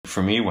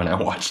for me when I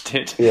watched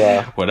it.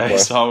 Yeah. What I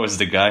saw was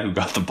the guy who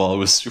got the ball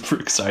was super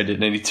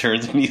excited, and he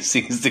turns and he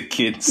sees the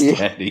kid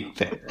standing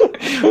there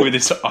with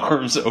his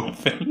arms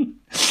open.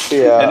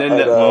 Yeah, and in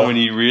that moment,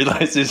 he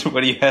realizes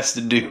what he has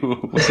to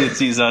do since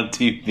he's on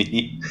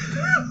TV.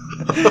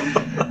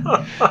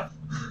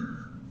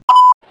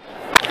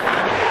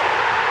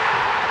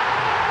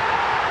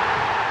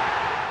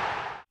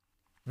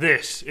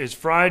 This is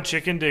Fried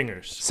Chicken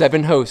Dingers.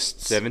 7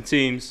 hosts. 7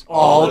 teams.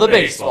 All the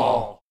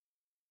baseball.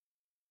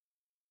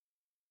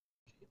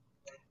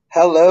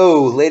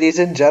 Hello, ladies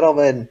and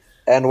gentlemen,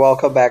 and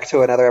welcome back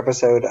to another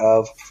episode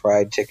of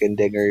Fried Chicken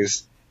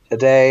Dingers.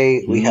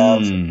 Today we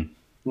have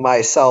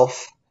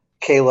myself,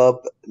 Caleb,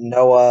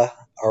 Noah,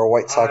 our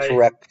White Sox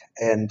rep,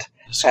 and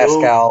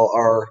Pascal,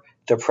 our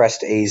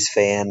depressed A's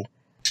fan.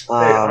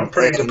 I'm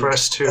pretty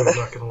depressed too, I'm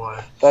not going to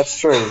lie. That's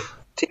true.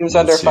 Teams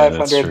under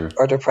 500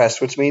 are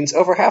depressed, which means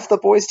over half the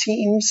boys'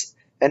 teams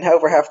and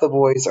over half the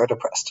boys are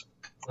depressed.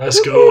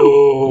 Let's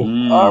go.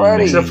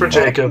 Alrighty. Except for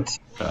Jacob.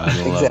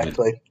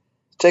 Exactly.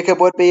 Jacob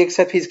would be,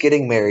 except he's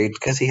getting married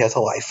because he has a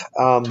life.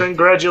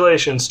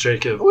 Congratulations,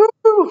 Jacob. Woo!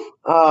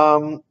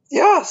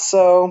 Yeah,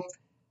 so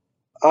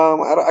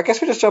I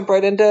guess we just jump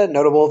right into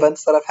notable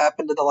events that have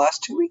happened in the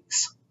last 2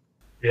 weeks.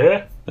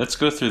 Yeah. Let's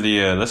go through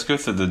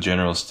the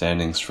general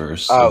standings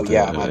first. Oh, of the,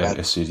 yeah, my bad.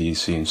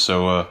 SCDC.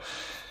 So,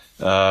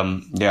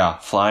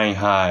 flying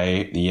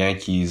high, the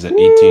Yankees at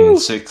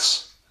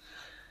 18-6.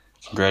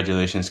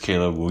 Congratulations,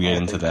 Caleb. We'll get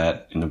into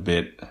that in a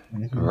bit.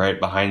 Mm-hmm. Right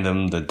behind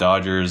them, the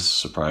Dodgers,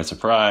 surprise,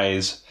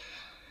 surprise,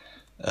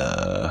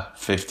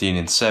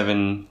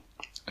 15-7.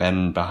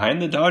 And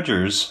behind the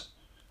Dodgers,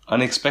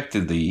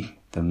 unexpectedly,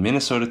 the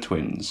Minnesota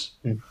Twins,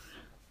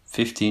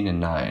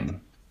 15-9.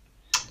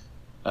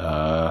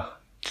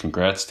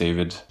 Congrats,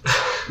 David.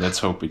 Let's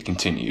hope it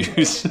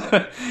continues.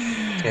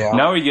 Yeah.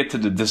 Now we get to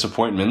the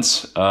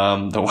disappointments.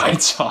 The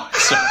White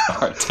Sox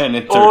are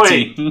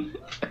 10-13.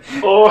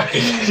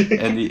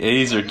 And the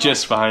A's are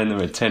just behind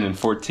them at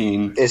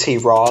 10-14. Is he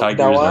wrong, Tigers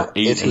Noah? are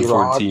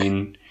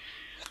 8-14.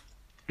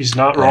 He's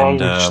not wrong,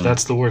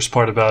 that's the worst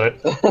part about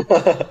it.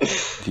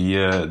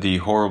 The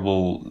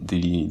horrible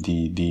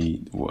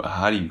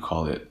how do you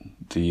call it?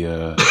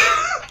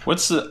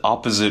 What's the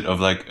opposite of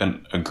like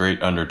a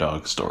great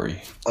underdog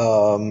story?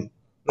 I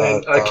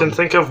can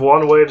think of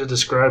one way to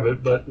describe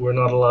it, but we're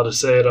not allowed to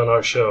say it on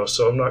our show,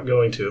 so I'm not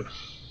going to.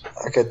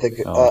 I could think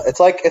it's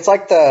like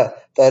the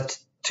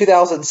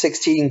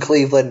 2016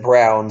 Cleveland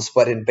Browns,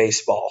 but in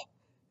baseball,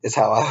 is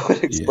how I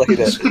would explain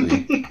it.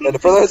 And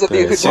for those of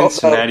you who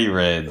Cincinnati don't know,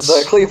 Reds,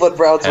 the Cleveland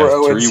Browns were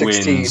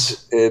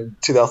 0-16 in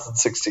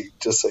 2016.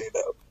 Just so you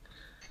know.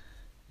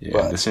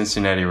 Yeah, the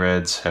Cincinnati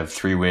Reds have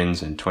 3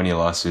 wins and 20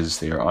 losses.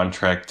 They are on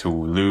track to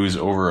lose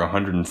over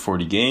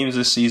 140 games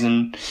this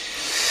season.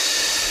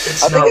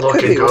 It's not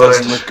looking good. It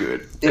doesn't look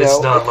good. It's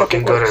not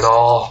looking good at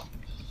all.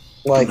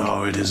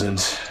 No, it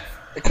isn't.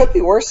 It could be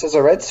worse as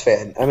a Reds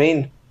fan. I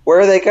mean, where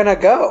are they going to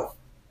go?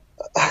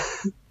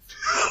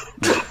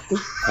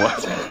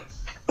 What?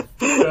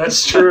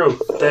 That's true.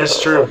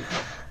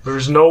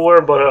 There's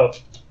nowhere but up.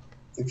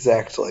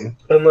 Exactly.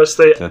 Unless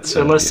they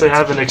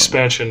have an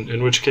expansion,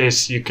 in which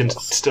case you can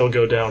still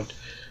go down.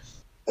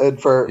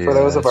 And for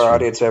those of our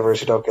audience members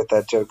who don't get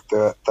that joke,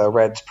 the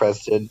Reds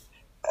president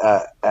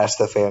asked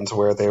the fans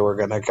where they were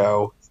going to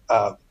go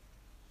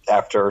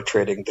after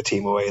trading the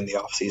team away in the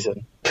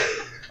offseason.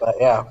 But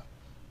yeah.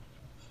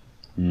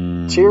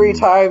 Cheery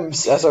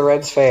times as a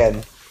Reds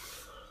fan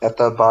at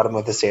the bottom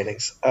of the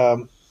standings.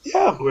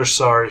 Yeah. We're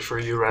sorry for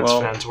you Reds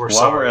fans. We're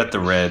sorry. While we're at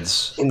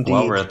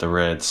the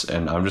Reds,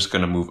 and I'm just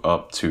going to move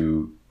up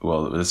to,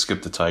 let's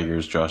skip the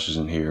Tigers. Josh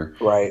isn't here.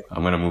 Right.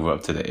 I'm going to move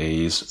up to the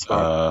A's.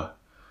 The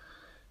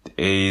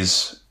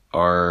A's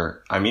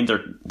are, I mean,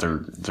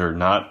 they're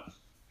not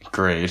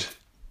great.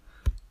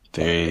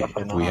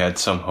 We had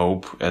some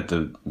hope at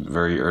the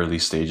very early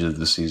stages of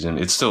the season.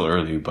 It's still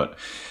early, but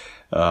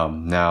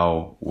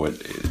now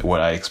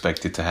what I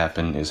expected to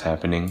happen is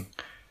happening.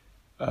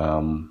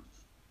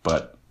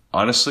 But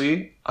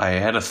honestly, I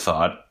had a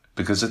thought,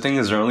 because the thing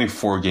is, they're only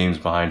 4 games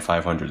behind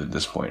 500 at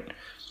this point.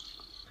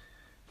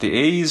 The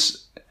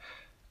A's,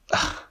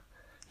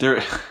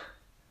 they're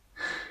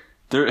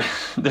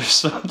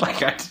so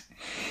like,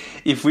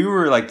 if we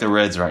were like the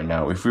Reds right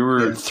now, if we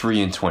were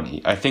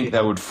 3-20, I think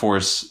that would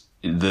force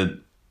I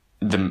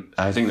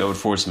think that would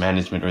force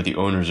management or the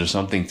owners or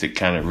something to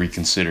kind of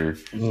reconsider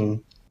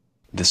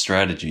the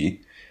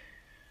strategy.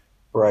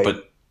 Right.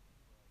 But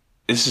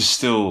this is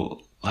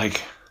still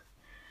like,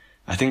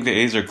 I think the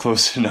A's are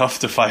close enough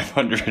to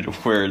 500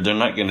 where they're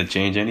not going to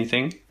change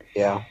anything.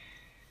 Yeah.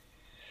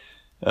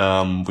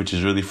 Which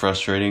is really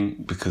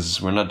frustrating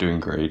because we're not doing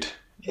great.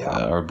 Yeah.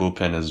 Our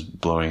bullpen is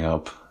blowing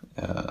up.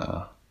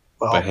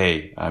 But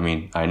hey, I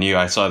mean,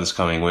 I saw this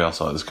coming. We all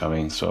saw this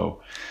coming.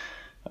 So,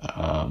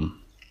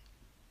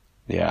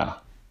 yeah.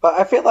 But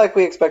I feel like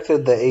we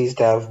expected the A's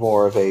to have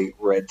more of a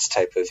Reds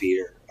type of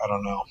year. I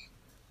don't know.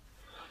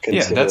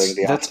 Yeah,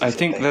 that's. I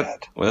think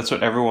that's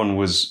what everyone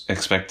was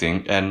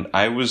expecting, and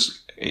I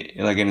was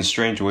like, in a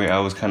strange way, I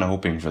was kind of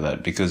hoping for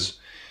that, because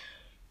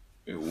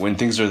when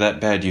things are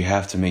that bad, you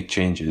have to make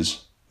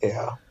changes.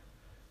 Yeah.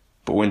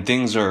 But when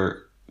things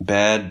are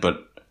bad,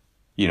 but,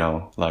 you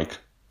know, like,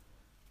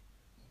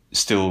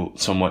 still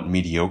somewhat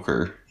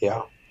mediocre.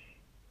 Yeah.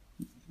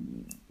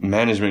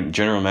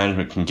 General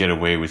management can get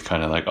away with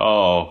kind of like,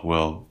 oh,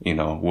 well, you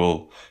know,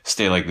 we'll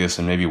stay like this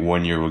and maybe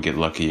one year we'll get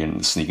lucky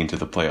and sneak into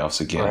the playoffs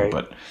again. Right.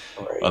 But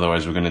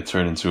otherwise we're going to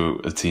turn into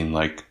a team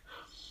like,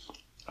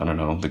 I don't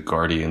know, the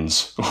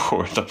Guardians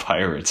or the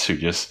Pirates who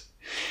just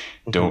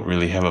don't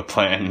really have a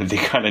plan and they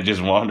kind of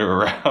just wander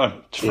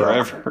around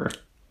forever.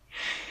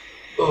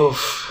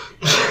 Oof.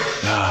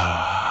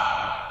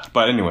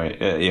 But anyway,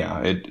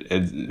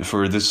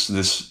 for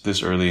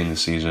this early in the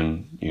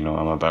season, you know,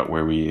 I'm about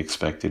where we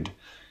expected.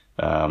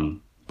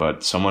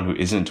 But someone who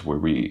isn't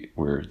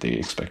where they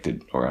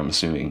expected, or I'm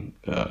assuming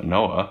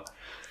Noah,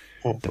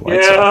 the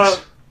White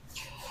Sox.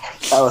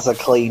 That was a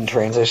clean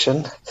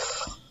transition.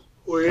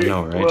 I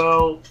know, right?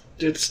 Well,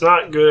 it's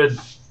not good.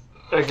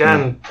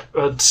 Again,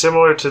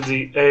 similar to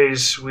the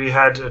A's, we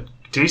had a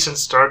decent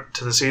start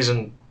to the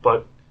season,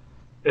 but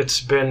it's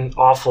been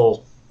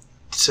awful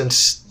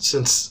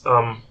since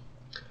I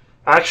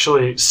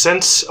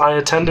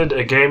attended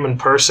a game in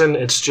person.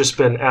 It's just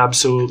been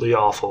absolutely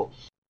awful.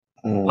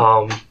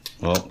 Well,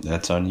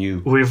 that's on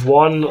you. We've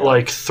won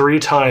like 3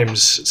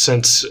 times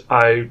since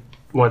I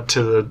went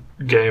to the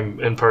game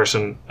in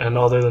person, and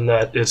other than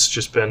that, it's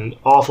just been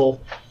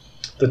awful.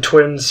 The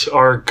Twins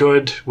are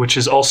good, which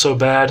is also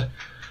bad.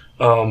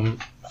 And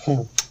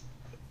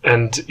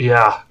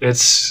yeah,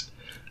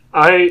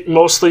 I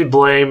mostly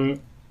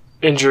blame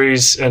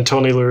injuries and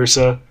Tony La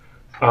Russa,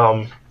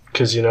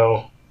 because, you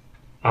know,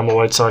 I'm a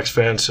White Sox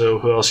fan, so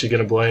who else are you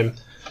going to blame?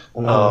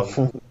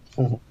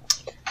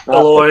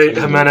 Eloy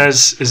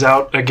Jimenez is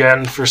out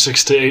again for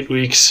 6 to 8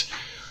 weeks.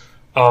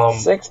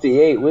 6 to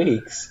 8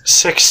 weeks.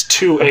 6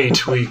 to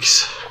 8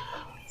 weeks.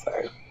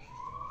 Sorry.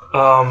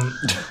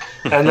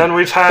 And then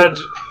we've had,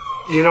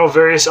 you know,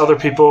 various other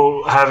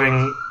people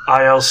having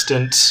IL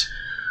stints.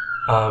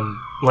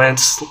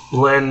 Lance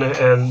Lynn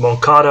and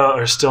Moncada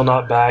are still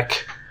not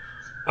back.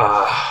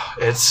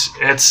 It's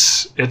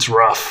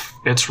rough.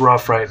 It's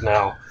rough right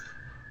now.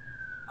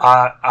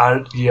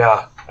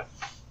 Yeah.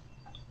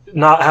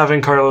 Not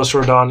having Carlos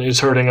Rodon is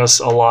hurting us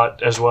a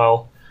lot as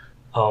well.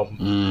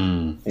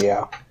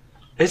 Yeah.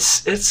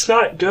 It's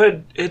not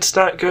good. It's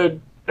not good.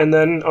 And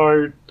then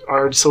our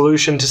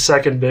solution to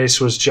second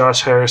base was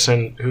Josh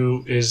Harrison,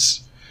 who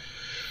is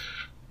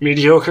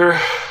mediocre.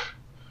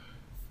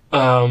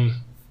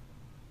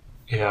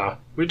 Yeah.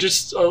 We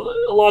just a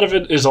lot of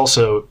it is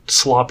also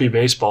sloppy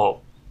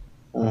baseball.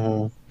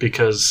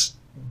 Because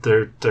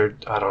they're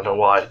I don't know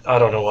why.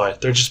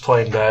 They're just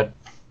playing bad.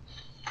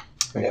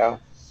 Yeah.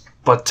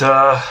 But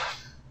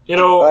you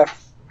know,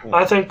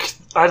 I think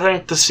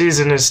the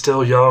season is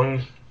still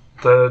young.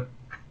 The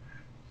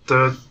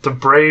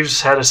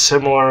Braves had a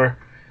similar,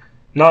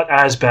 not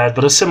as bad,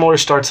 but a similar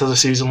start to the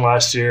season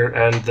last year,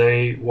 and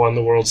they won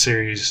the World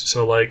Series.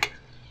 So, like,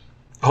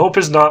 hope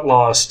is not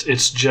lost.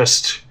 It's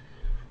just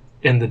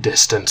in the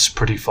distance,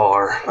 pretty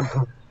far.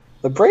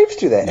 The Braves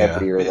do that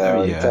every year,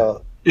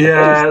 though.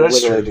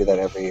 That's true. true. Do that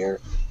every year.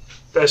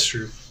 That's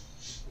true.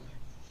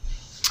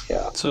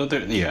 Yeah. So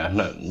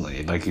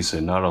like you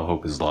said, not all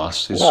hope is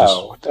lost. It's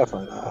No,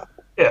 definitely not.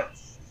 Yeah.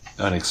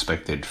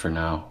 unexpected for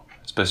now,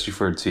 especially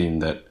for a team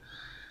that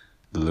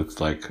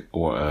looked like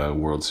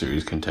World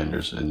Series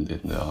contenders in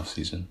the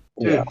offseason.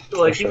 Dude,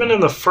 even in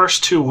the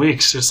first 2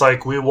 weeks, it's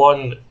like we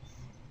won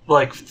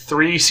like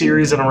 3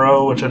 series in a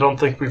row, which I don't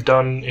think we've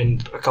done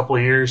in a couple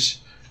of years,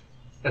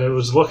 and it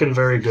was looking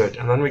very good.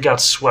 And then we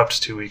got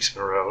swept 2 weeks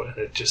in a row, and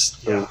it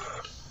just I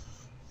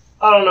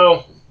don't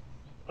know.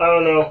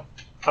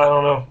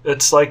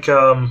 It's like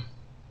I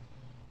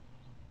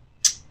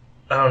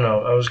don't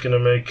know. I was gonna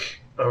make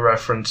a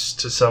reference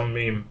to some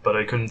meme, but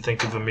I couldn't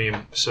think of a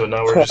meme, so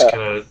now we're just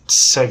gonna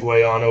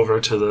segue on over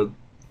to the.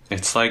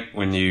 It's like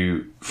when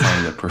you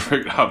find the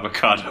perfect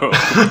avocado,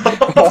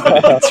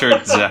 but it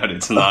turns out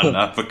it's not an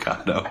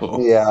avocado.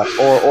 Yeah,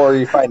 or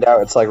you find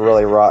out it's like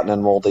really rotten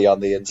and moldy on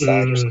the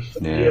inside. Or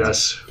something. Yeah.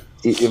 Yes,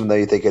 Even though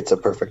you think it's a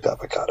perfect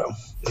avocado.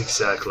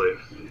 exactly.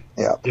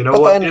 Yeah. You know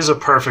But what then- is a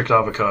perfect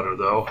avocado,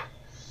 though?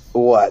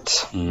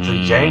 What?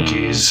 The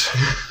Yankees.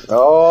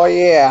 Oh,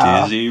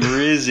 yeah. Dizzy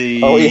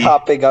Rizzy. Are we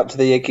hopping up to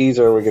the Yankees,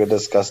 or are we going to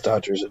discuss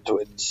Dodgers and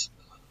Twins?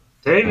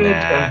 David Nah,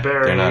 and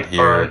Barry they're not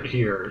here. aren't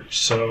here,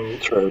 so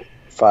True.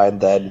 Fine,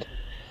 then.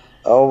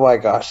 Oh, my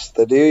gosh.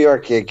 The New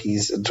York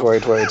Yankees in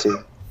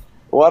 2022.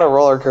 What a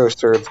roller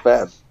coaster it's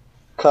been.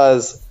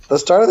 Because the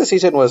start of the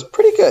season was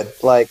pretty good.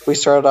 Like, we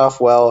started off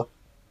well,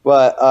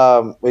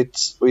 but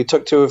we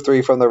took 2 of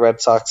 3 from the Red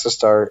Sox to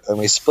start, and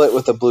we split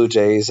with the Blue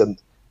Jays, and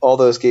all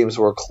those games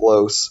were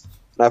close.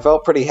 And I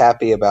felt pretty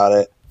happy about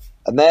it.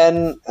 And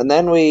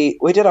then we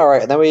did all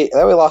right. And then we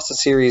lost a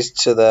series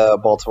to the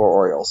Baltimore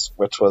Orioles,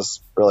 which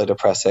was really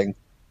depressing.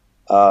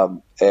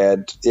 And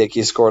the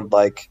Yankees scored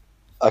like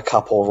a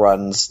couple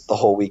runs the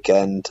whole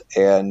weekend,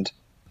 and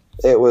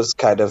it was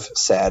kind of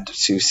sad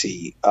to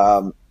see.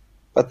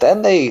 But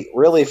then they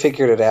really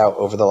figured it out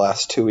over the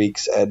last 2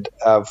 weeks and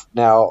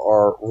now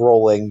are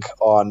rolling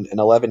on an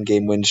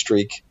 11-game win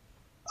streak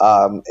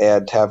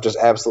and have just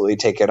absolutely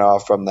taken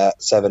off from that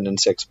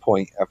 7-6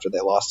 point after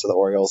they lost to the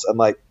Orioles.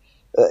 And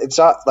it's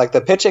not like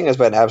the pitching has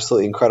been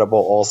absolutely incredible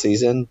all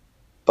season,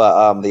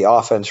 but the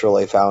offense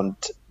really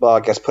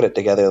put it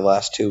together the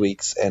last 2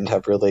 weeks and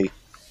have really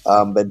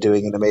been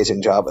doing an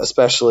amazing job,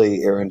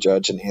 especially Aaron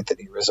Judge and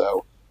Anthony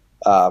Rizzo,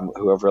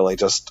 who have really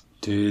just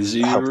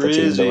helped the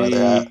team to where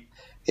they're at.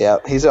 Yeah,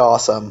 he's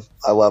awesome.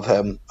 I love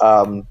him.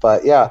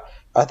 But yeah,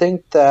 I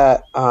think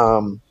that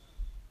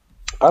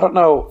I don't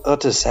know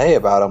what to say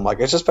about him. Like,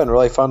 it's just been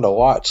really fun to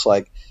watch.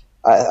 Like,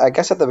 I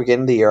guess at the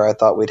beginning of the year, I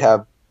thought we'd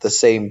have the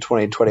same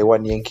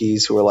 2021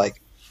 Yankees who were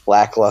like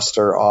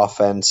lackluster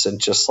offense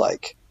and just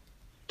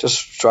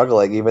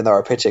struggling, even though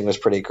our pitching was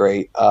pretty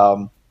great.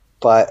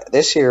 But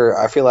this year,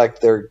 I feel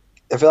like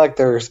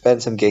there's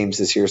been some games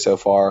this year so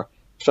far,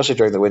 especially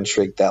during the win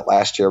streak, that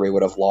last year we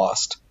would have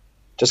lost.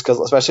 Just because,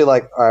 especially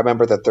like I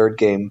remember the third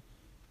game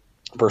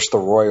versus the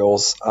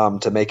Royals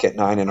to make it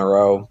 9 in a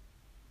row.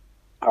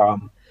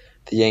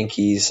 The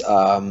Yankees,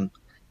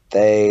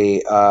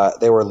 they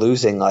were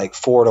losing like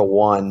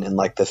 4-1 in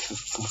like the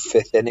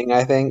fifth inning,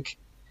 I think.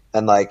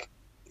 And like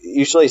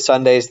usually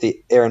Sundays,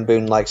 the Aaron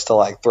Boone likes to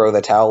like throw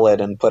the towel in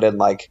and put in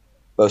like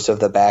most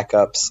of the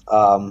backups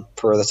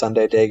for the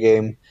Sunday day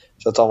game.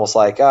 So it's almost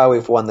like,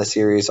 we've won the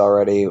series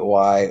already.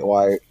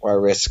 Why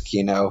risk,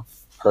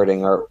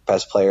 hurting our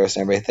best players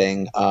and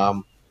everything.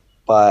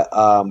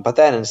 But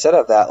then instead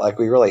of that, like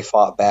we really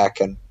fought back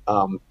and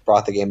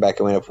brought the game back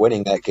and we ended up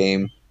winning that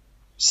game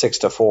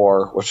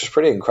 6-4, which was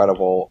pretty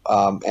incredible.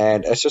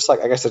 And it's just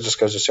like, I guess it just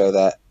goes to show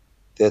that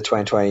the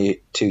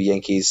 2022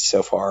 Yankees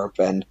so far have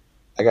been,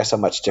 I guess, a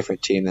much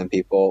different team than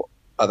people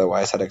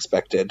otherwise had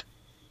expected.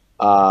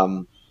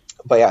 But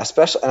yeah,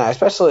 I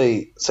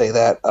especially say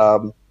that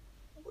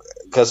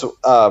because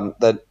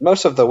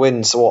most of the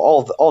wins,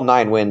 well, all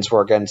 9 wins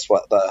were against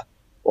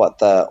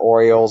the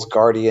Orioles,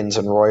 Guardians,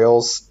 and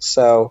Royals.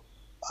 So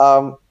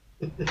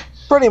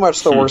pretty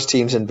much the worst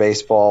teams in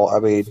baseball. I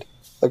mean,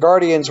 the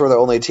Guardians were the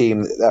only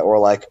team that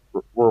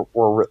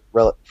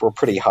were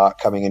pretty hot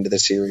coming into the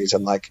series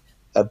and like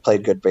had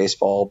played good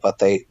baseball, but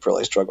they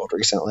really struggled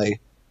recently.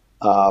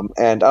 And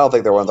I don't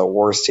think they're one of the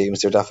worst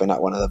teams. They're definitely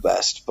not one of the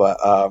best.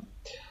 But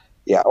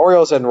yeah,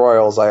 Orioles and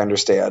Royals, I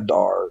understand,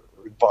 are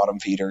bottom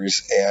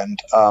feeders. And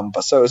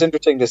but so it was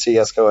interesting to see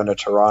us go into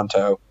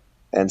Toronto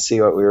and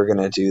see what we were going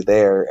to do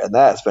there. And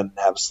that's been an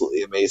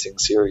absolutely amazing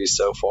series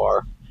so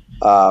far.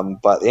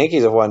 But the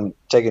Yankees have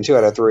taken 2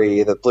 out of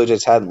 3. The Blue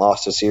Jays hadn't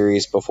lost a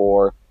series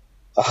before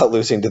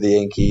losing to the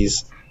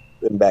Yankees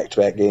in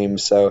back-to-back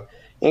games. So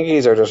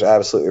Yankees are just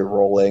absolutely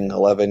rolling,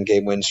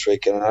 11-game win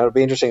streak. And it'll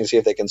be interesting to see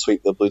if they can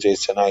sweep the Blue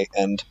Jays tonight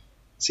and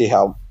see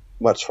how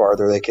much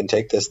farther they can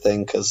take this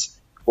thing because,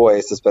 boy,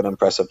 it's been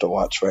impressive to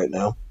watch right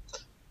now.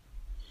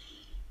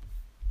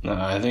 No,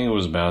 I think it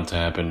was bound to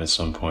happen at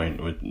some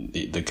point with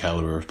the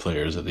caliber of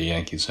players that the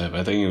Yankees have.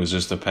 I think it was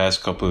just the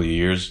past couple of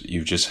years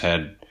you've just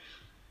had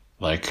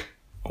like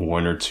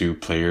 1 or 2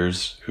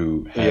 players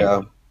who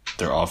had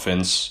their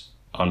offense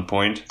on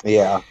point.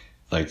 Yeah.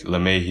 Like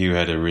LeMahieu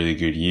had a really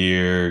good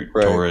year,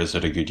 right. Torres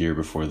had a good year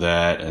before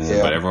that, and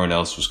then, but everyone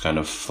else was kind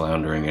of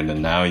floundering, and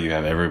then now you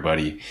have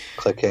everybody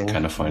clicking,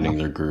 kind of finding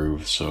their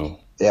groove.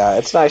 So yeah,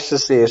 it's nice to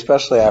see,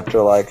 especially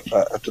after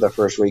after the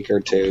first week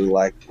or two,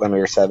 like when we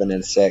were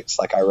 7-6.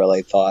 Like I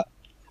just thought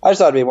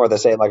it'd be more the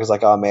same. Like it's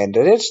like, oh man,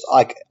 it's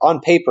like on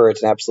paper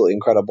it's an absolutely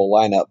incredible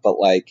lineup, but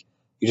like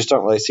you just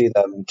don't really see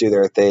them do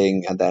their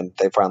thing, and then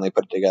they finally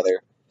put it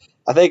together.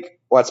 I think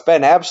what's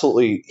been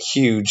absolutely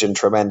huge and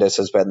tremendous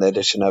has been the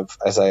addition of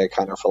Isaiah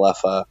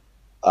Kiner-Falefa.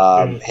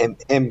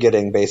 Him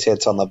getting base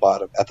hits at the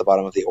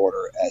bottom of the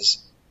order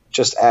as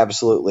just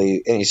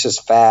absolutely, and he's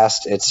just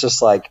fast. It's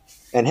just like,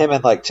 and him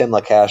and like Tim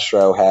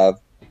LaCastro have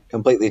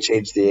completely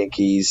changed the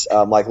Yankees.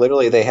 Like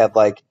literally they had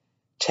like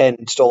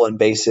 10 stolen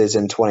bases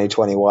in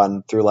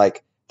 2021 through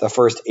like the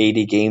first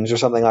 80 games or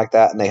something like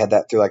that, and they had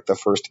that through like the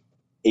first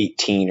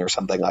 18 or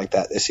something like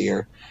that this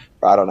year.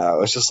 I don't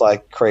know. It's just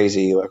like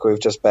crazy. Like we've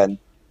just been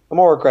a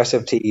more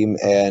aggressive team,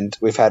 and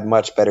we've had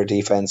much better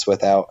defense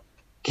without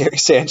Gary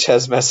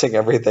Sanchez messing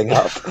everything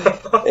up.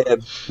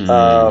 And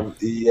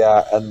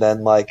and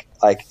then like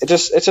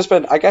it's just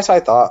been. I guess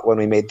I thought when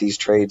we made these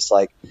trades,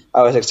 like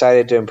I was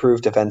excited to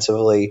improve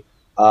defensively,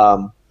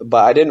 but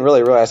I didn't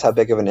really realize how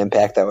big of an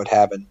impact that would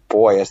have. And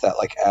boy, is that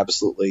like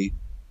absolutely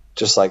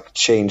just like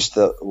changed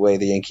the way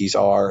the Yankees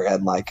are,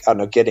 and like I don't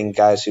know, getting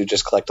guys who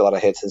just collect a lot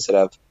of hits instead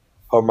of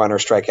home run or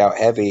strikeout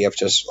heavy have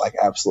just like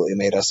absolutely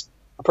made us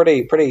a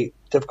pretty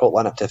difficult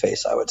lineup to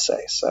face, I would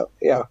say. So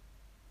yeah,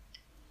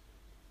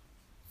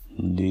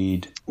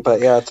 indeed.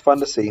 But yeah, it's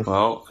fun to see.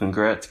 Well,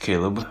 congrats,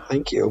 Caleb.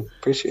 Thank you,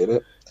 appreciate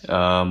it.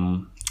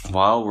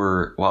 While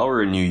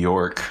we're in New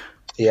York,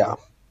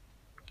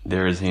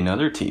 there is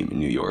another team in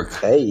New York.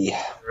 Hey,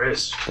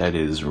 that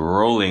is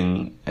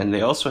rolling, and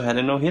they also had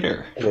a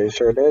no-hitter. They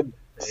sure did.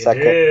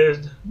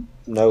 Second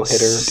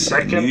no-hitter.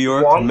 Second New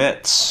York one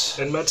Mets.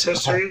 in Mets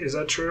history. Is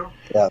that true?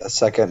 Yeah, the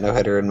second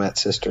no-hitter in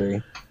Mets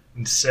history.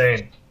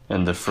 Insane.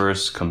 And the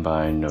first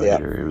combined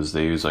no-hitter.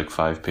 They used like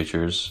 5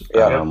 pitchers.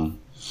 Yeah.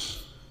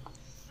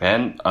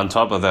 And on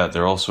top of that,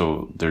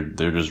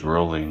 they're just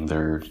rolling.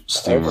 They're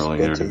steamrolling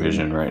their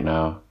division right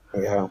now.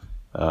 Yeah.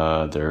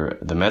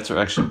 The Mets are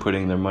actually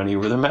putting their money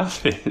where their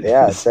mouth is.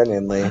 Yeah,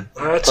 genuinely.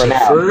 That's For a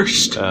now.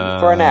 first.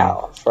 For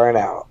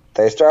now.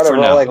 They started For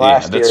now, rolling yeah,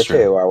 last year, that's true.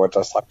 too, I would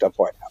just like to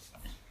point out.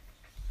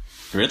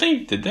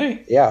 Really? Did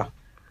they? Yeah.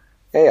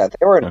 Yeah,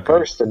 they were in Okay.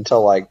 first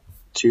until, like,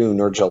 June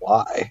or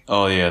July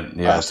Oh yeah.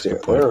 last That's a year.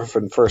 good They point.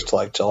 were in first till,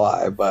 like,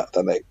 July, but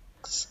then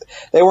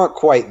they weren't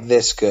quite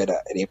this good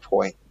at any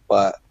point,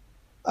 but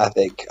I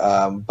think,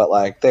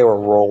 they were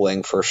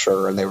rolling for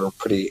sure, and they were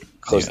pretty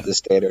close to the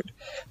standard.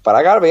 But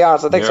I gotta be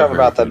honest, I think They are something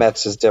about the very good.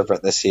 Mets is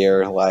different this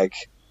year. Like,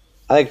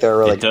 I think they're a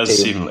really It does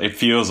good team. seem. It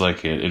feels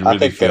like it. It I really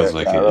think feels they're-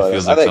 like yeah, it. really It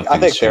feels is. like I something's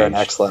think they're an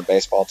changed. excellent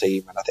baseball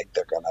team, and I think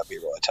they're gonna be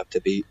really tough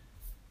to beat.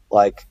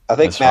 Like, I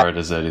think As hard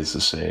as that is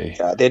to say.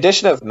 the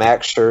addition of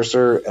Max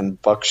Scherzer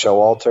and Buck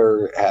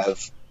Showalter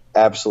have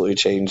absolutely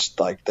changed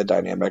like the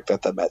dynamic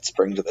that the Mets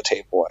bring to the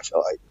table. I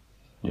feel like,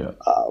 Yeah.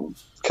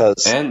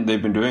 because And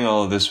they've been doing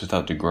all of this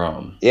without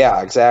DeGrom.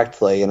 yeah,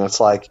 exactly. And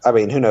it's like, I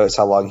mean, who knows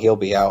how long he'll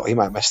be out? He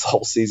might miss the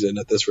whole season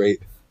at this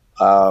rate.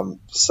 That's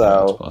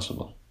So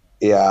possible.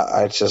 yeah,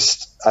 I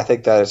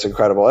think that is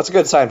incredible. It's a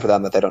good sign for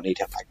them that they don't need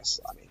him. I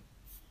guess. I mean,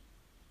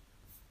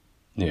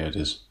 Yeah, it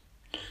is.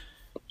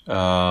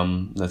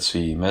 Let's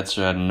see. Mets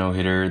had a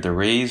no-hitter. The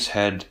Rays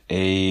had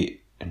a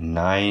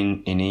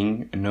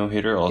 9-inning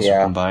no-hitter also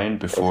Yeah. combined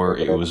before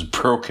That's it was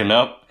broken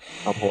up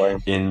oh boy.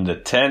 in the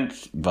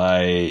 10th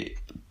by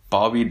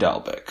Bobby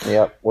Dalbec.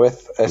 Yep,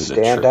 with a With a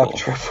stand-up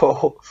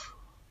triple.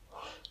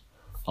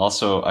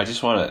 Also, I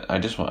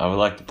would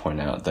like to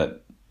point out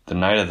that the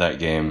night of that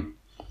game,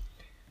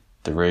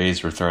 the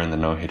Rays were throwing the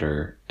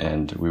no-hitter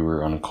and we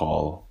were on a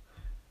call.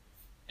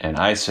 And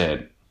I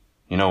said,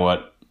 you know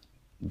what?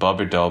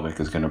 Bobby Dalbec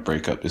is going to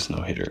break up this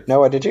no-hitter.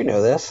 Noah, did you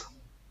know this?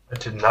 I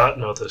did not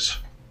know this.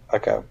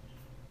 Okay. Go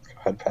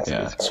ahead, pass me.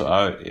 Yeah, Sorry.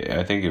 so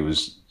I think it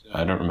was,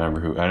 I don't remember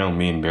who, I know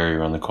me and Barry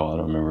were on the call. I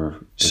don't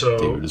remember if So,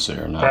 David was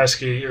there or not.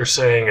 Paskey, you're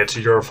saying it's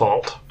your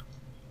fault.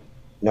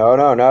 No.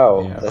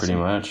 Yeah, Listen. pretty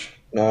much.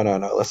 No.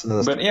 Listen to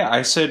this. But yeah,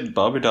 I said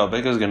Bobby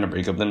Dalbec is going to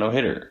break up the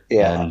no-hitter.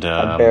 Yeah, And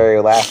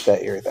Barry laughed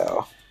at you,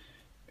 though.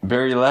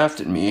 Barry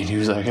laughed at me and he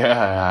was like,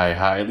 yeah, I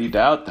highly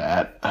doubt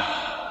that.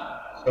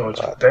 So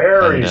it's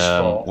Barry's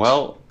And, fault.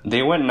 well,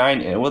 they went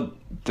 9. Well,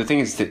 the thing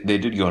is, they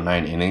did go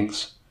 9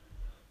 innings.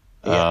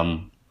 Yeah.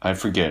 I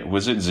forget.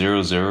 Was it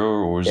 0-0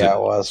 or was Yeah, it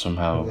was.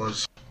 somehow? It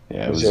was.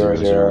 Yeah, it was 0-0.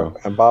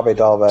 0-0. And Bobby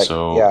Dahlbeck,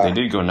 So yeah. they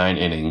did go 9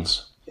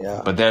 innings.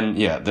 Yeah. But then,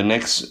 yeah, the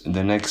next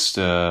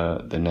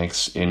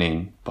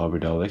inning, Bobby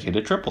Dalbec hit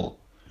a triple.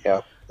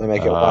 They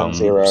make it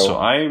 1-0. So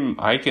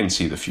I can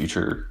see the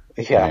future.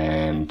 Yeah.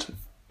 And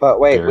But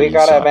wait, we Barry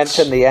gotta sucks.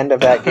 mention the end of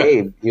that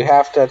game. You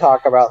have to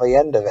talk about the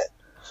end of it.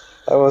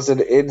 That was an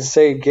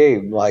insane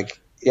game. Like,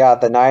 yeah,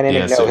 the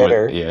 9-inning so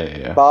no-hitter.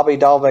 yeah. Bobby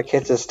Dahlbeck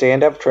hits a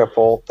stand-up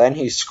triple. Then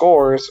he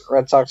scores.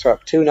 Red Sox are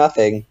up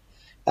 2-0.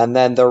 And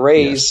then the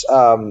Rays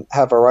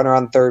have a runner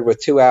on third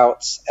with 2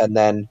 outs. And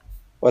then,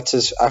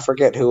 I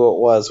forget who it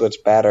was,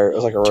 which batter. It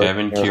was like a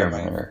Kevin or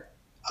something.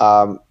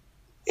 Kiermaier.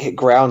 He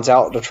grounds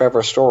out to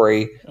Trevor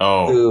Story,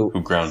 Oh,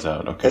 who grounds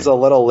out? Okay. is a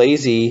little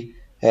lazy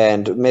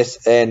and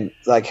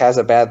has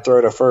a bad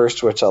throw to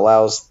first, which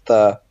allows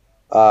the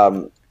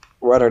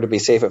runner to be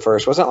safe at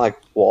first. Wasn't it like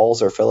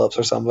Walls or Phillips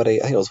or somebody?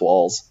 I think it was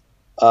Walls.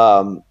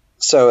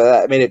 So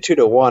that made it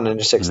 2-1 and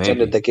just extended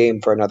Maybe. the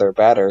game for another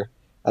batter.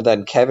 And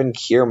then Kevin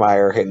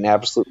Kiermaier hit an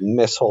absolute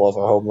missile of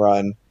a home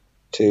run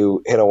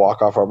to hit a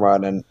walk-off home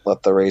run and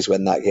let the Rays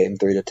win that game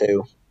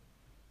 3-2.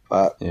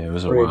 But Yeah, it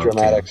was a pretty wild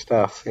dramatic game.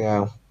 stuff.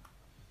 Yeah.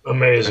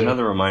 Amazing.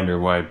 Another reminder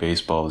why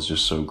baseball is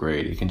just so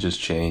great. It can just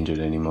change at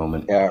any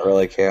moment. Yeah, it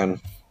really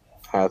can.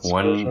 That's for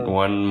One sure.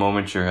 one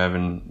moment you're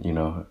having,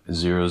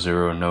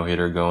 0-0 no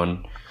hitter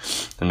going.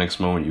 The next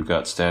moment you've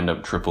got stand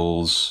up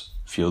triples,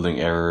 fielding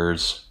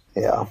errors,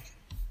 Yeah.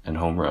 and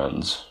home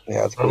runs.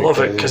 Yeah, it's I pretty love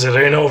it crazy. because it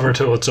ain't over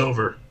till it's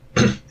over.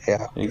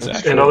 Yeah.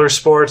 Exactly. In other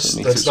sports, That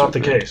makes that's it so not the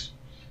great. case.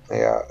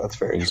 Yeah, that's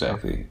very true.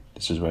 Exactly.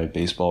 This is why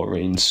baseball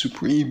reigns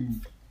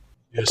supreme.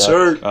 Yes,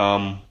 sir.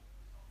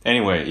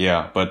 Anyway,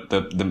 yeah, but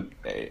the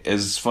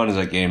as fun as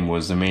that game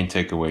was, the main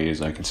takeaway is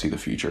I can see the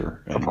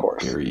future. And Of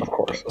course, Barry of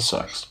course.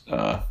 sucks.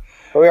 But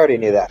we already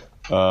knew that.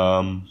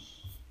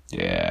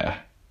 Yeah.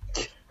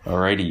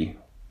 Alrighty.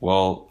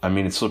 Well, I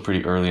mean, it's still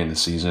pretty early in the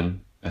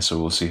season, and so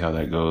we'll see how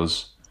that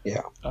goes.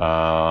 Yeah.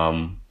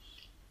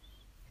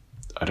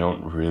 I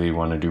don't really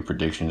want to do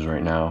predictions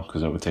right now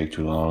because that would take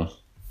too long.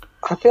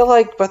 I feel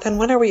like, but then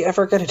when are we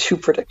ever going to do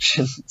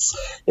predictions?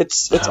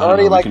 It's I don't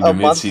already know, we like can a do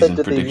month mid-season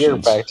into the year,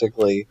 predictions.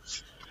 practically.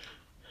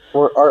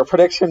 Our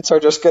predictions are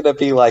just going to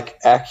be like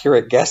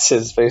accurate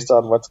guesses based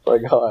on what's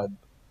going on.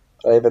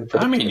 Not even I mean,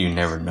 predictions. you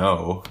never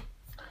know.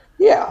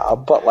 Yeah,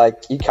 but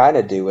like you kind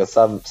of do with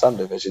some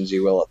divisions.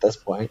 You will at this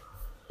point.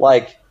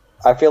 Like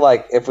I feel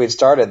like if we'd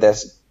started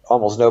this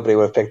almost nobody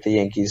would have picked the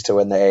Yankees to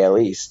win the AL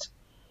East.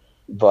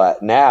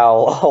 But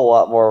now a whole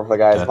lot more of the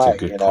guys That's might. a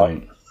good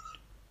point.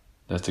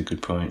 That's a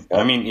good point.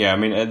 Yeah. I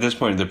mean, at this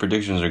point, the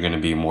predictions are going to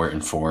be more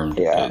informed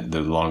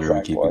the longer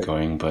we keep it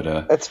going. But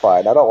it's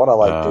fine. I don't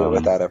want to do it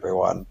without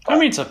everyone. But. I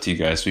mean, it's up to you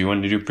guys. Do you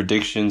want to do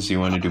predictions? Do you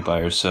want to do buy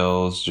or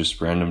sells?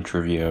 Just random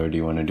trivia? Or do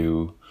you want to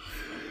do...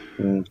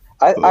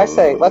 I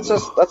say let's.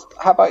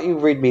 How about you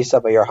read me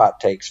some of your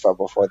hot takes from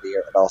before the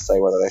year, and I'll say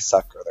whether they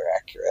suck or they're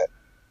accurate,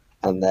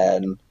 and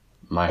then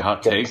my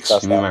hot takes.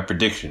 You mean my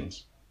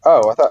predictions?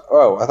 I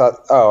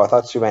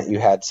thought you meant you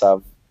had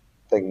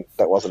something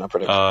that wasn't a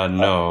prediction.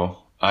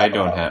 No, I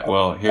don't have.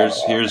 Well,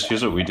 here's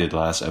what we did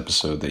last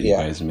episode that you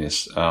guys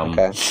missed.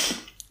 Okay.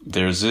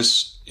 There's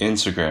this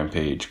Instagram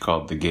page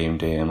called The Game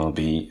Day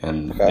MLB,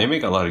 and they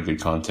make a lot of good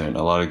content,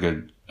 a lot of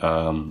good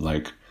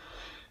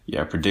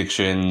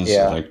predictions,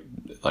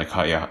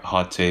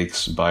 hot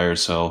takes, buy or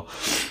sell.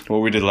 What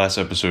we did last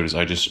episode is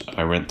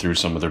I went through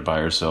some of their buy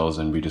or sells,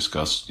 and we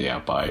discussed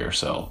buy or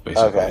sell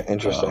basically. Okay,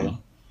 interesting.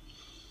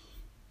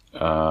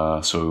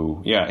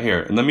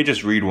 Here, let me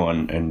just read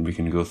one, and we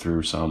can go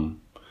through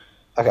some.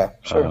 Okay,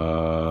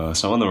 sure.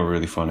 Some of them are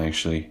really fun,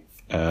 actually.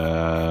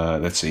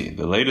 Let's see.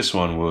 The latest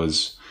one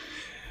was.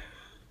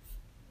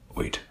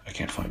 Wait, I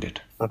can't find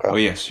it. Okay. Oh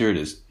yes, here it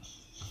is.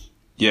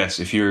 Yes,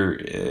 if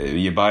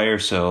you buy or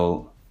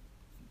sell.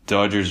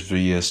 Dodgers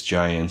vs.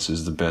 Giants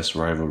is the best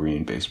rivalry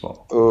in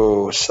baseball.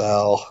 Ooh,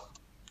 sell.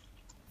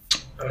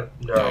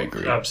 No, I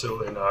agree.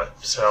 Absolutely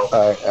not. Sell.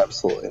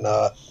 Absolutely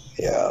not.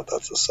 Yeah,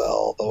 that's a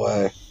sell all the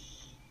way.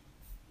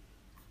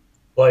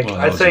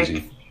 I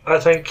think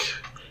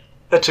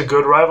it's a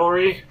good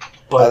rivalry,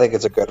 but I think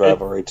it's a good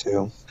rivalry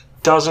too.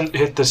 Doesn't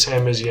hit the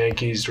same as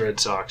Yankees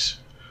Red Sox.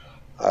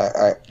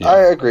 I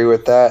agree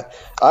with that.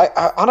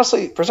 I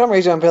honestly, for some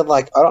reason, I've been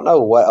I don't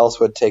know what else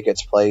would take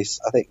its place.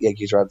 I think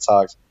Yankees Red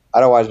Sox. I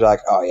don't want to be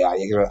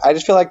Yankees. I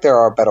just feel like there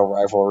are better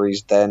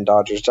rivalries than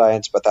Dodgers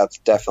Giants, but that's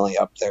definitely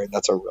up there.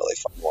 That's a really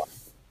fun one.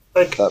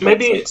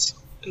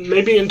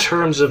 Maybe in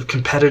terms of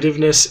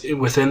competitiveness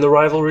within the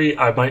rivalry,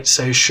 I might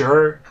say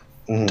sure,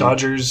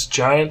 Dodgers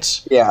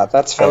Giants. Yeah,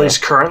 that's fair. At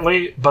least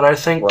currently, but I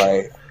think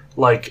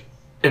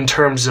in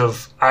terms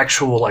of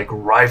actual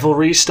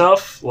rivalry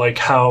stuff,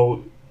 how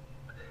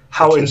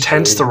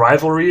intense the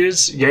rivalry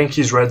is,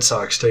 Yankees Red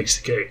Sox takes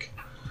the cake.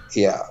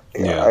 Yeah,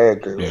 I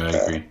agree with that. I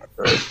agree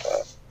with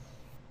that.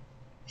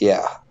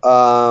 Yeah.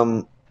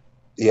 I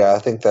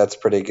think that's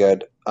pretty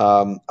good.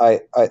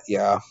 I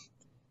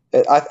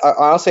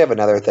honestly have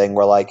another thing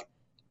where,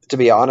 to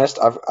be honest,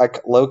 I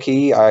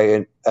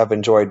have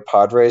enjoyed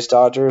Padres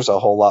Dodgers a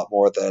whole lot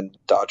more than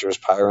Dodgers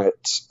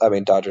Giants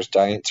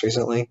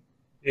recently.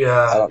 Yeah.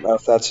 I don't know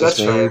if that's just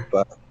me, fair.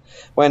 but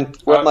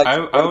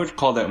I would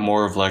call that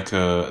more of a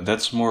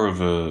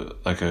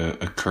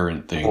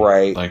current thing,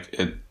 right?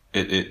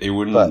 It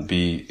wouldn't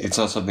be. It's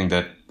not something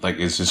that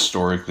is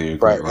historically a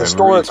great rivalry.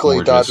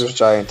 Historically, Dodgers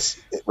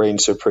Giants reign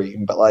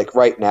supreme, but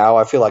right now,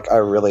 I feel I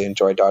really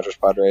enjoy Dodgers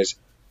Padres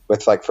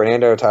with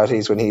Fernando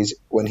Tatis when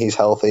he's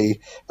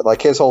healthy,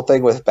 and his whole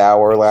thing with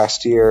Bauer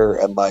last year,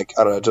 and I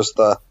don't know, just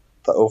the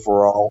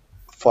overall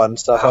fun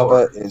stuff of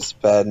it has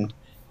been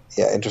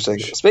interesting.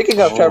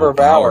 Speaking of Trevor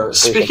Bauer.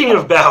 Speaking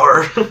of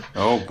Bauer.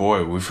 Oh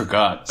boy, we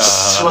forgot.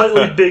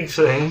 Slightly big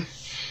thing.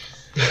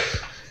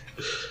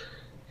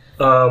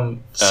 Go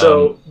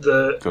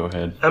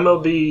ahead.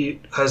 MLB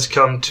has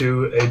come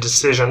to a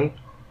decision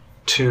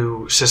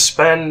to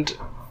suspend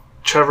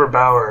Trevor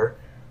Bauer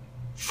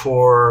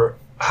for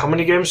how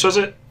many games was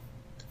it?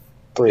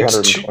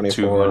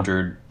 324.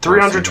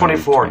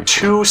 324.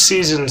 2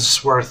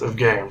 seasons worth of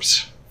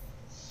games.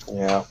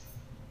 Yeah.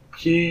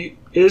 He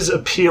is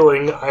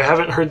appealing. I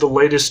haven't heard the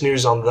latest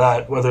news on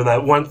that, whether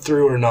that went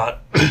through or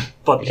not,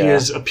 but he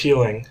is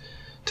appealing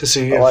to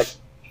see if...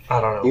 I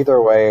don't know. Either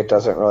way, it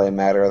doesn't really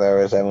matter, though.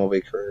 His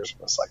MLB career is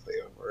most likely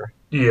over.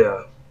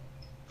 Yeah,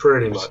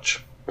 pretty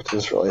much. Which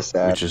is really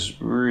sad. Which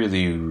is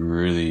really,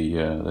 really,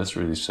 that's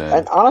really sad.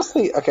 And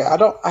honestly,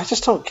 I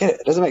just don't get it.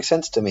 It doesn't make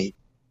sense to me.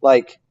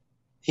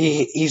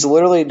 He's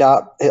literally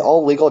not.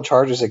 All legal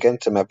charges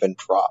against him have been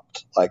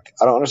dropped. I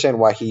don't understand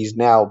why he's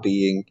now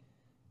being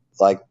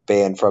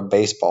banned from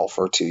baseball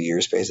for 2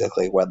 years,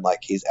 basically, when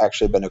he's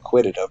actually been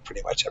acquitted of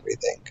pretty much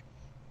everything.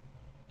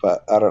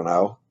 But I don't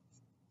know.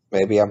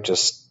 Maybe I'm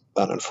just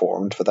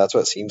uninformed, but that's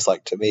what it seems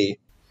like to me.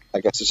 I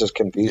guess it's just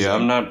confusing. Yeah,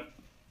 I'm not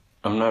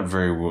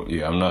very well.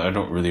 Yeah, I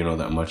don't really know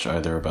that much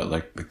either about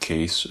the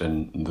case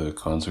and the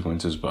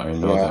consequences, but I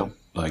know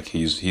that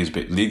he's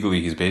legally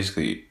he's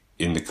basically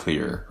in the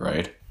clear,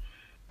 right?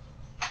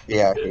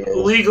 Yeah, he is.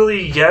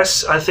 Legally,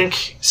 yes. I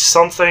think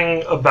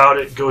something about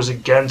it goes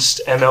against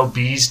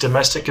MLB's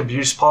domestic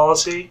abuse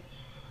policy.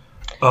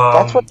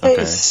 That's what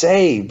they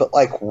say, but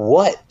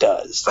what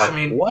does?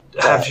 What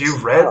have you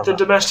read the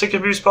domestic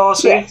abuse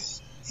policy? Yes.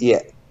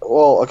 Yeah.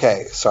 Well,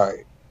 okay.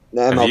 Sorry.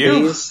 The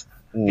MLB's?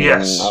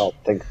 Yes. I don't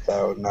think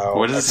so. No.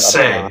 What does it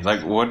say?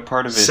 What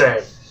part of it?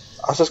 Same.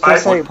 I was just going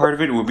to say. What part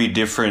of it would be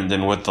different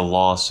than what the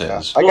law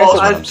says? Yeah.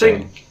 I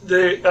think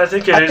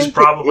it is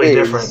probably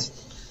different.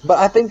 But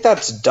I think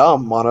that's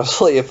dumb,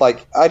 honestly. I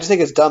just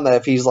think it's dumb that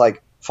if he's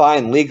like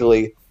fine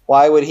legally,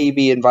 why would he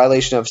be in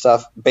violation of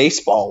stuff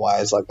baseball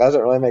wise? Like, that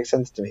doesn't really make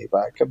sense to me, but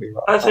I could be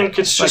wrong. I think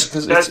it's just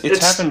because it's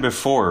happened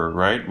before,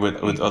 right,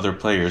 with other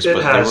players,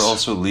 but they were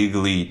also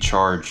legally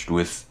charged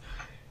with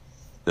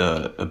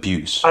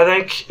abuse.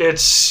 I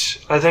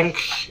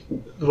think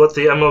what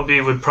the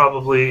MLB would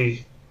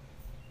probably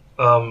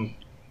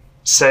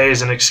say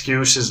as an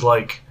excuse is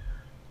like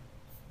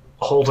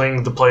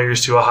holding the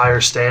players to a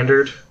higher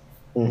standard.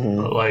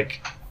 Mm-hmm.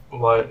 Like,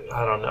 what,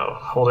 I don't know,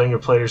 holding your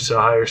players to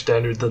a higher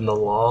standard than the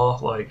law.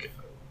 Like,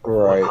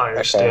 Right. what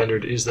higher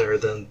standard is there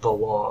than the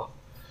law?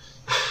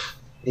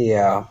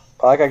 Yeah.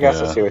 I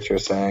guess I see what you're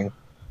saying.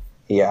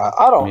 Yeah,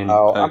 I don't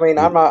know.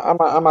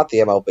 I'm not the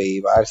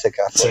MLB, but I just think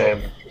that's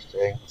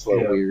interesting. It's a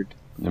little weird.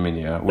 I mean,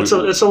 yeah, it's a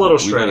little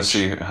strange. We got to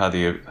see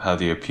how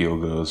the appeal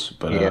goes,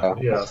 but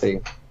we'll see.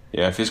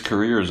 Yeah, if his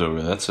career is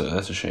over, that's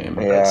a shame.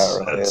 Yeah,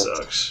 that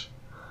sucks.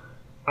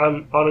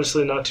 I'm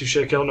honestly not too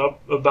shaken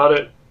up about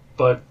it,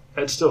 but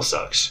it still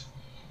sucks.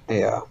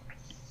 Yeah,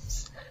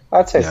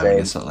 I'd say same.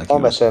 It's not like I'll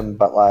miss him,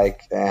 but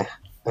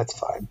that's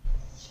fine.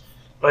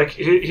 Like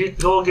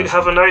he'll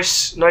have a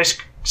nice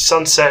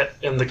sunset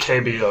in the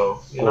KBO,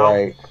 you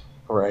know?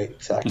 Right,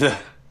 exactly.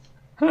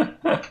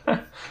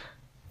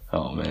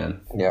 Oh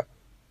man. Yeah.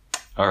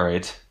 All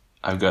right.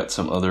 I've got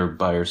some other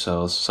buy or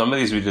sells. Some of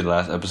these we did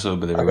last episode,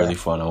 but they were really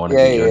fun. I want to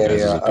get your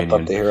guys' opinion. I'd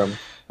love to hear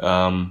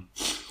them.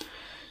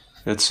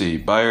 Let's see.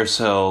 Buy or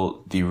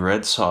sell. The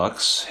Red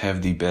Sox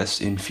have the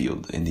best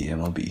infield in the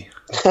MLB.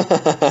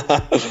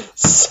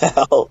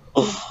 Sell.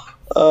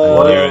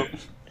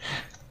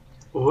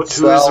 Who is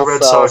the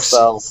Red Sox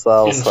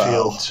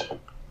infield? Sell.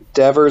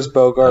 Devers,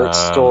 Bogart,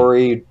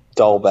 Story,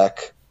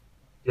 Dahlbeck.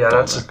 Yeah,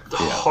 that's a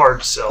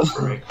hard sell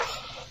for me.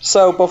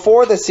 So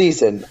before the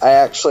season, I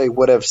actually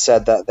would have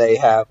said that they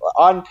have,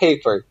 on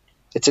paper,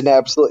 it's an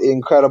absolutely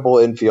incredible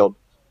infield.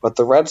 But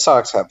the Red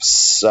Sox have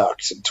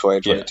sucked in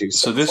 2022. Yeah.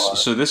 So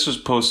this was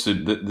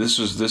posted.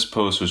 This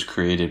post was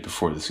created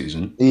before the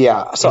season.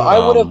 Yeah. So I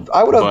would have.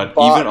 But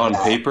even on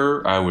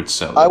paper, I would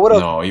sell it.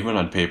 No, even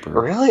on paper.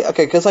 Really?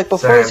 Okay, because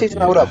before the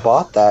season, I would have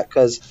bought that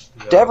because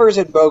Devers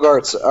and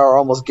Bogarts are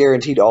almost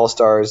guaranteed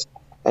All-Stars,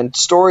 and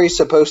Story's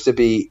supposed to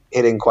be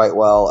hitting quite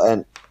well,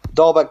 and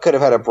Dahlbeck could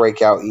have had a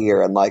breakout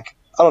year, and I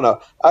don't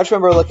know. I just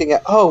remember looking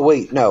at. Oh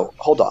wait, no,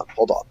 hold on.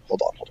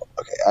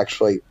 Okay,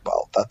 actually,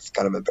 well, that's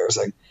kind of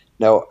embarrassing.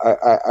 No,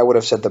 I would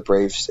have said the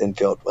Braves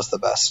infield was the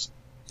best.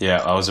 Yeah,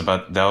 that was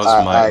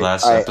my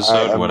last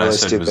episode. What I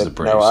said was the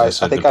Braves. No, I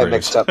think I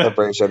mixed up the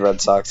Braves and Red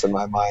Sox in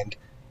my mind.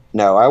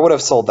 No, I would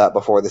have sold that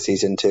before the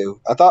season too.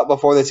 I thought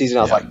before the season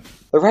I was like,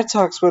 the Red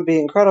Sox would be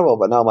incredible,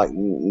 but now I'm like,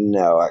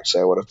 no,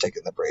 actually I would have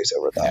taken the Braves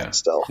over that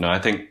still. No, I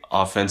think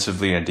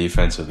offensively and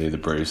defensively the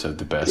Braves have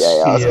the best.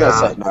 Yeah, I was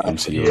gonna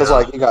say no.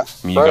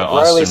 Because you got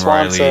Riley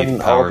Swanson,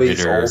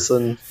 Albies,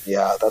 Olsen.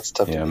 Yeah, that's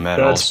tough. Yeah, Matt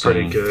That's Olson,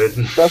 pretty good.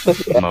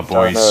 My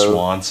boy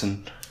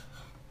Swanson.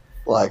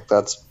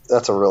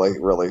 That's a really,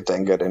 really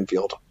dang good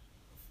infield.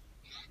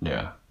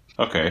 Yeah.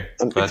 Okay.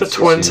 The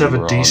Twins have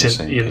a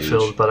decent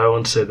infield, but I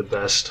wouldn't say the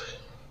best.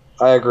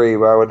 I agree,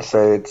 but I would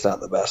say it's not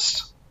the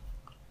best.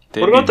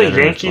 What about the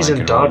Yankees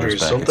and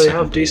Dodgers? Don't they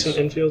have decent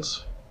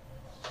infields?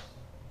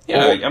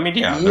 Yeah, I mean,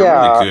 they're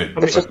really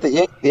good. It's just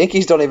the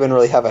Yankees don't even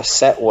really have a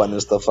set one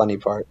is the funny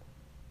part.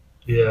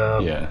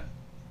 Yeah.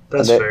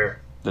 That's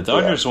fair. The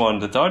Dodgers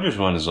one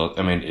is,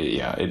 I mean,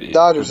 the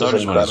Dodgers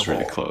one is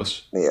really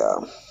close. Yeah.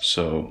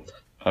 So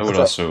I would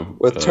also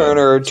with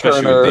Turner, with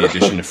the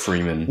addition of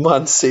Freeman,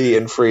 Muncy,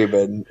 and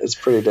Freeman, it's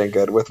pretty dang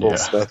good with Will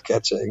Smith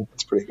catching.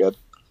 It's pretty good.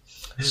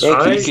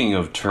 Speaking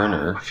of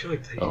Turner, I feel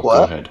like what?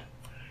 Go ahead.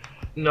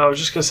 No, I was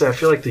just gonna say I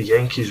feel like the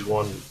Yankees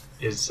one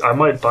is. I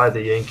might buy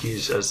the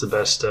Yankees as the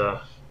best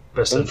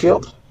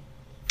infield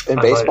in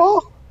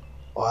baseball.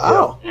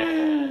 Wow,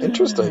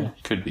 interesting.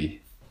 Could be.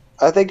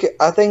 I think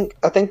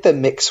the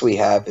mix we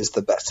have is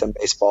the best in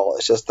baseball.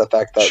 It's just the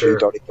fact that we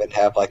don't even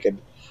have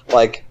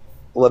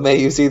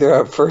LeMahieu's either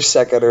a first,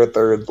 second, or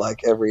third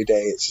every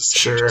day. It's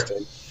just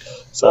interesting.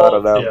 So I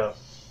don't know.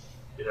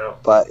 Yeah.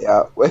 But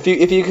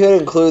if you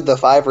could include the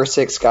 5 or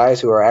 6 guys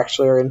who are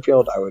actually our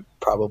infield, I would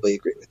probably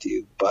agree with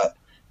you. But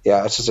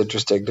yeah, it's just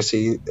interesting to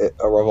see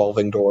a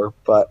revolving door,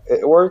 but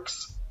it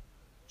works.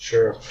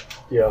 Sure.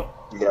 Yeah.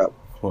 Yeah.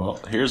 Well,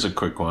 here's a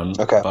quick one.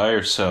 Okay. Buy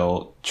or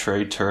sell,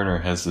 Trey Turner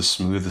has the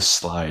smoothest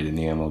slide in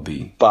the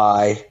MLB.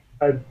 Buy.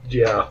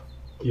 Yeah.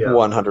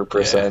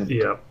 100%.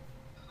 Yeah.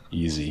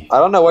 Easy. I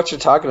don't know what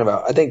you're talking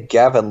about. I think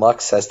Gavin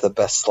Lux has the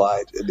best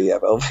slide in the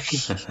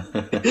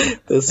MLB.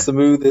 The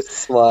smoothest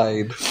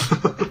slide.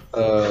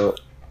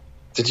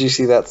 Did you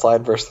see that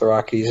slide versus the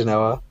Rockies,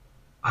 Noah?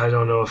 I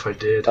don't know if I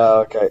did.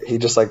 Oh, okay. He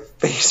just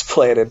face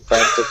planted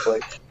practically.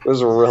 It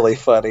was really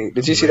funny.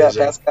 Did you see that,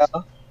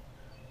 Pascal?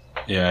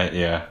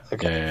 Yeah.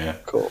 Okay. Yeah.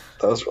 Cool.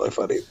 That was really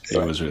funny. It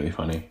was really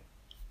funny.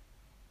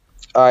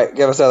 All right,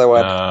 give us another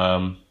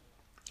one.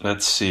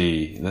 Let's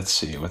see.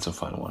 What's a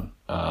fun one?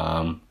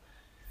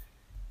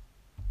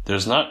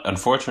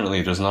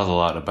 Unfortunately, there's not a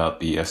lot about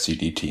the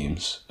FCD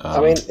teams.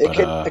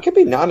 It could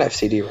be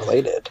non-FCD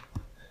related.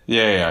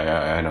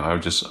 Yeah, I know. I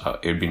would just,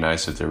 it'd be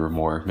nice if there were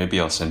more. Maybe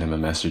I'll send him a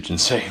message and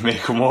say,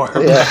 make more.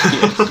 Yeah.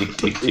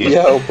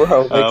 Yo,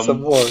 bro, make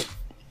some more.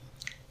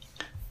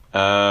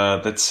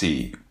 Let's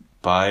see.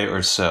 Buy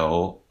or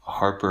sell,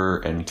 Harper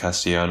and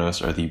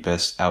Castellanos are the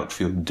best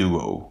outfield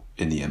duo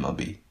in the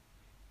MLB.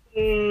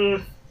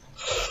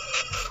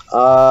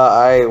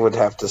 I would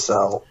have to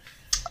sell.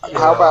 Yeah.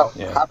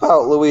 How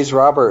about Luis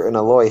Robert and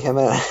Eloy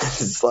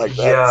Jimenez? It's like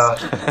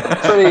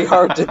that's pretty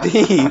hard to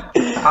beat.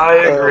 I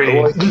agree.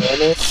 Eloy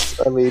Jimenez,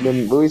 I mean,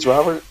 and Luis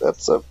Robert,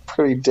 that's a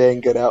pretty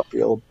dang good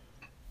outfield.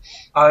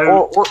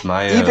 Or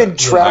even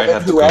Trout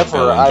and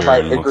whoever I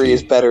might agree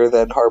is better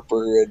than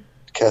Harper and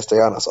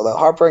Castellanos. Although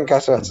Harper and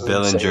Castellanos,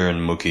 Bellinger and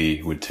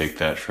Mookie would take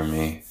that from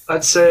me.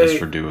 I'd say as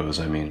for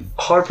duos, I mean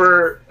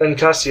Harper and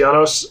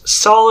Castellanos,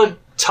 solid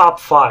top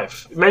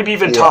 5, maybe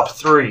even top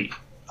 3.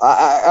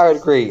 I would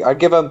agree. I'd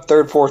give them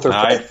 3rd, 4th, or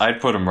 5th.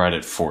 I'd put them right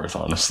at 4th,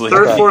 honestly.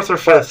 3rd, 4th, or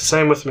 5th.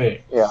 Same with me.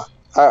 Yeah,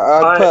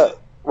 I'd put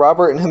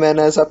Robert and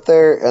Jimenez up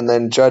there, and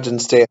then Judge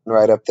and Stanton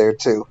right up there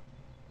too.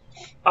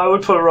 I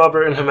would put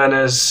Robert and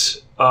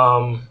Jimenez.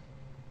 I'm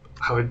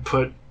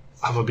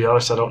gonna be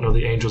honest, I don't know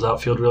the Angels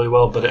outfield really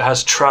well, but it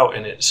has Trout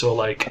in it, so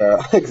like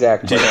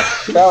exactly. Yeah.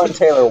 Trout and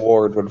Taylor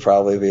Ward would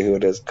probably be who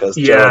it is because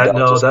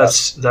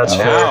that's now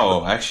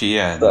fair. Actually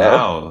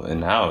now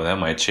that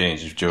might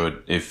change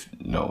if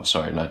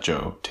not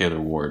Joe, Taylor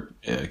Ward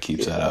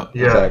keeps that up.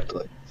 Yeah,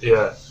 exactly.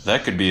 Yeah,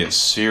 that could be a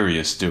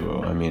serious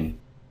duo. I mean,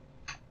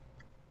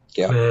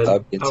 yeah, man,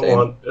 that'd be insane. I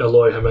want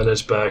Eloy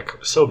Jimenez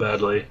back so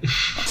badly.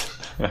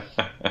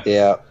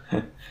 Yeah,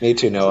 me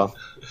too, Noah.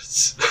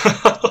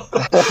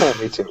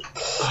 Me too.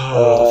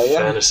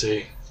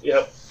 Fantasy.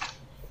 Yep.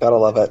 Gotta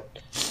love it.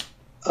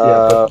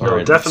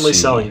 Right, definitely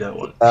selling that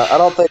one. I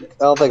don't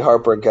think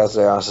Harper and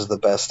Castellanos is the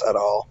best at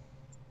all.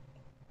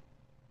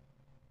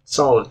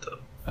 Solid though.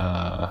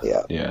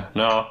 Yeah.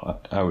 No,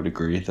 I would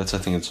agree. I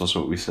think it's also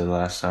what we said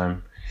last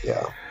time.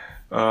 Yeah.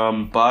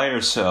 Buy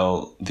or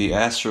sell, the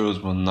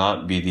Astros will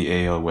not be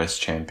the AL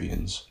West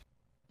champions.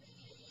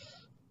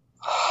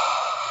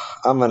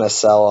 I'm gonna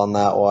sell on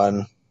that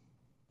one.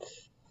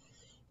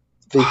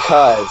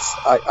 Because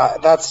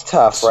that's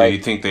tough, right? So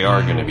you think they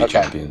are going to be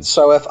champions?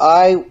 So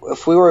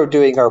if we were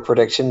doing our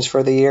predictions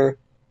for the year,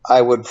 I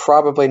would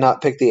probably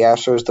not pick the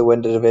Astros to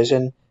win the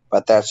division,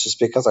 but that's just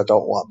because I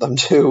don't want them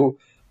to.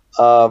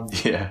 I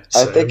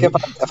think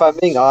if I'm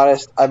being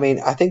honest, I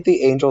mean I think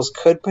the Angels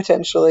could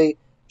potentially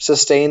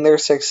sustain their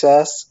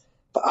success,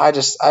 but I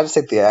just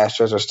think the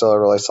Astros are still a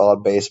really solid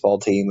baseball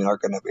team and are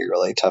going to be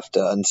really tough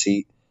to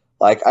unseat.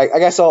 Like I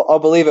guess I'll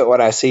believe it when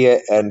I see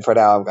it, and for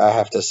now I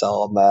have to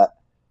sell on that.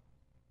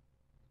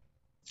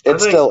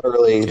 It's still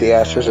early. The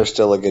Astros are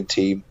still a good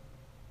team.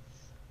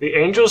 The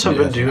Angels have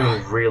been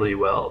doing really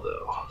well,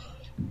 though.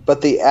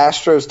 But the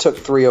Astros took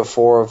 3 of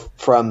 4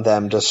 from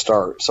them to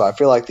start, so I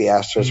feel like the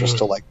Astros are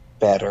still like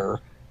better.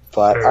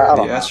 But I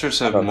don't know. Astros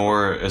have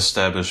more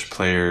established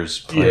players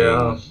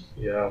playing,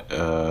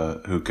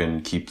 who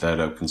can keep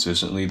that up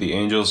consistently. The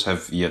Angels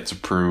have yet to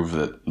prove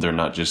that they're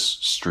not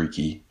just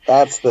streaky.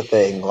 That's the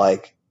thing.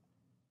 Like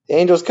the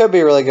Angels could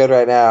be really good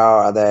right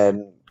now and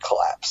then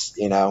collapse.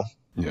 Yeah.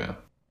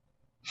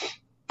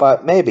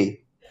 But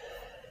maybe.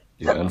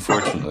 Yeah,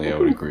 unfortunately, I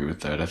would agree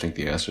with that. I think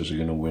the Astros are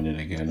going to win it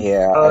again.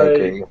 Yeah, I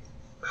agree.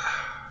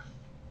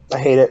 I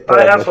hate it. But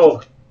I have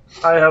hope.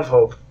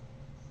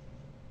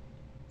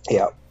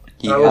 Yeah.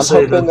 I will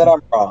say hoping that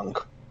I'm wrong,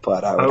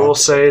 but I will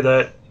say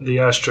that the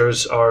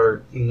Astros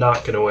are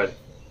not going to win.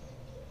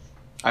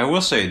 I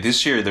will say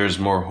this year there's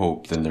more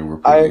hope than there were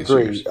previous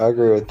years. I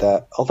agree with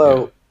that.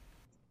 Although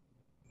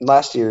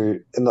last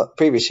year, in the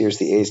previous years,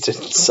 the A's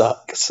didn't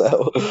suck,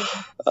 so.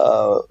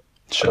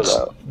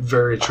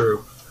 Very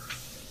true.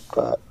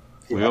 But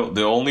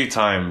the only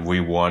time we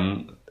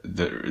won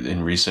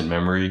in recent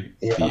memory,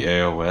 the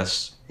AL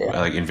West,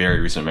 like in very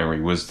recent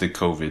memory, was the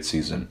COVID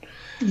season.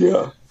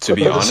 Yeah. To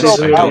be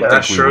honest, I don't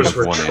think we would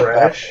have won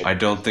it. I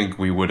don't think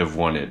we would have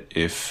won it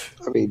if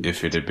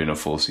it had been a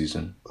full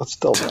season. That's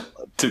still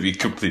to be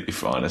completely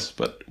honest,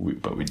 but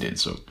we did,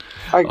 so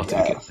I'll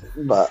take it.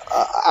 But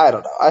I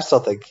don't know. I still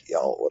think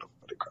y'all would have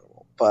been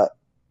incredible, but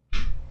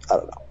I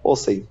don't know. We'll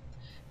see.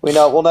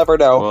 We'll never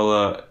know.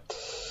 Well,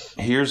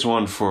 here's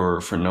one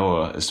for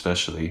Noah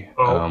especially.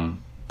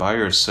 Buy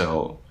or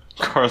sell,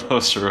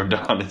 Carlos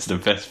Rodon is the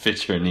best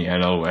pitcher in the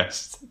NL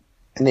West.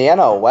 In the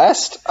NL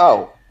West?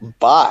 Oh,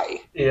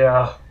 buy.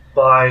 Yeah,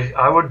 buy.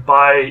 I would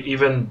buy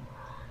even.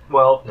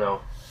 Well,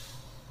 no.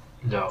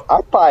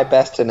 I'd buy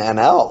best in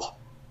NL.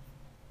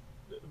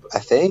 I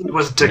think.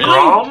 Was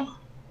DeGrom? Really?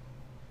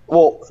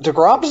 Well,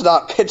 DeGrom's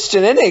not pitched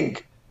an inning.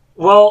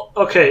 Well,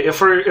 okay.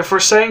 If we're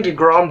saying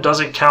DeGrom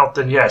doesn't count,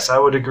 then yes, I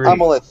would agree.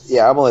 I'm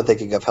only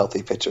thinking of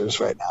healthy pitchers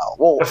right now.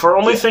 Well, if we're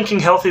only thinking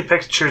healthy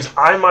pitchers,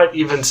 I might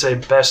even say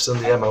best in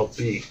the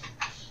MLB.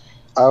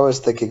 I was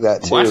thinking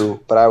that too,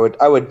 but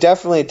I would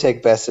definitely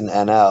take best in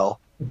NL.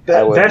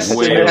 Best in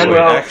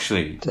NL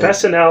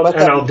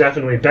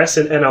definitely. Best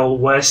in NL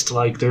West,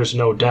 like there's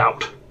no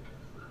doubt.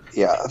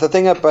 Yeah, the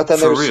thing, but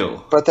then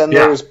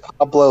there's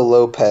Pablo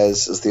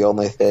Lopez is the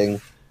only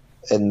thing.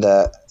 in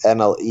the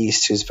NL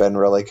East who's been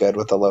really good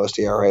with the lowest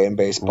ERA in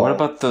baseball. What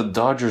about the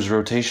Dodgers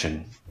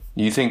rotation?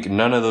 You think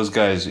none of those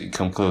guys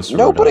come close to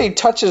Nobody Rodon?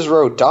 touches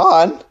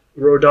Rodon.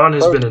 Rodon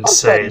has been Rodon's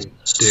insane, been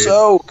dude.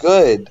 so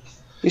good.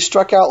 He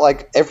struck out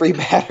like every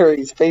batter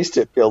he's faced,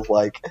 it feels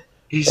like.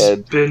 He's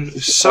And been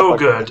he's so up like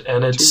good,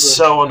 and it's too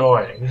so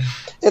annoying.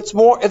 It's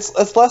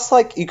less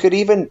like you could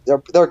even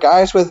there are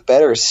guys with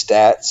better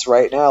stats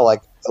right now,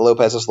 like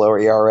Lopez's lower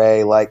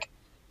ERA,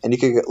 and you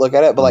could look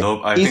at it, but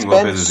Nope, I he's think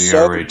been Lopez's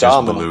so ERA just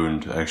dominant.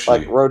 ballooned, actually.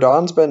 Like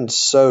Rodon's been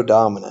so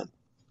dominant.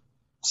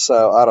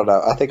 So I don't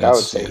know. I think I would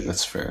say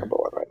that's fair. number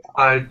one right now.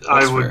 I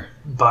That's would fair.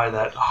 buy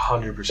that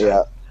 100%.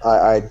 Yeah,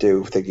 I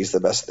do think he's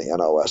the best in the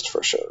NL West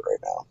for sure right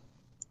now.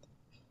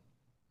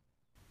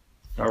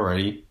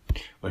 Alrighty.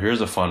 Well,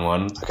 here's a fun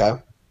one.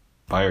 Okay.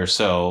 Buy or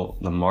sell,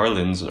 the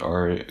Marlins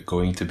are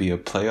going to be a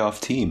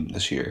playoff team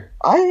this year.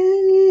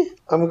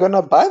 I'm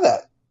gonna buy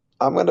that.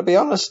 I'm gonna be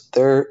honest.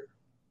 There are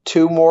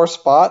 2 more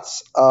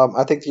spots.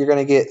 I think you're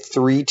gonna get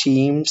 3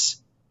 teams.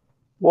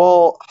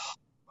 Well,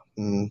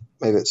 maybe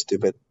it's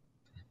stupid.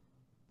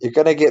 You're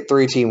gonna get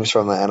 3 teams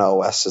from the NL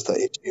West is the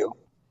issue.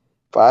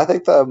 But I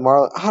think the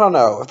Marlins. I don't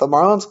know if the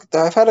Marlins.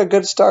 They've had a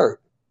good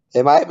start.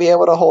 They might be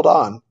able to hold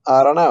on.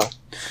 I don't know.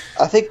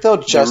 I think they'll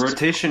just. The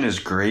rotation is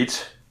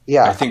great.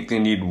 Yeah. I think they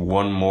need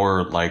one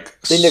more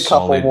They need a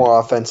couple more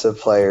offensive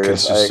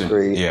players. I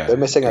agree. Yeah, They're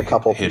missing a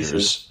couple hitters.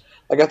 pieces.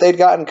 Like if they'd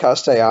gotten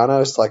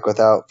Castellanos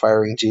without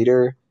firing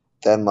Jeter,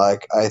 then I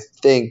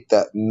think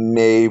that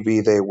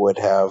maybe they would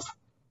have.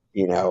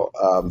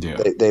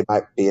 They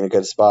might be in a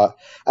good spot.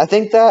 I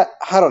think that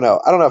I don't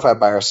know if I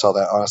buy or sell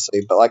that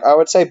honestly, but I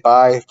would say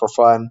buy for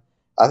fun.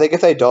 I think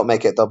if they don't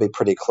make it, they'll be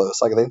pretty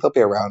close. I think they'll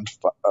be around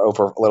a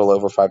little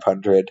over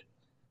 500.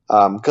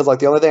 Because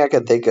the only thing I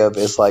can think of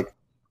is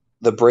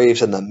the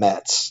Braves and the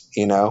Mets.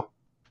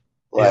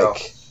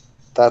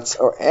 That's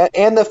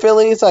and the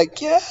Phillies.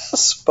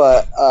 Yes,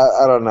 but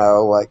I don't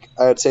know.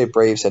 I would say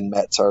Braves and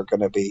Mets are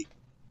going to be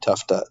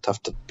tough to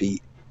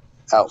beat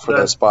out for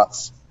those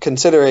spots.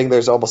 Considering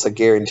there's almost a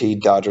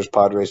guaranteed Dodgers,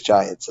 Padres,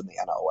 Giants in the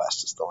NL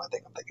West is the only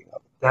thing I'm thinking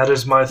of. That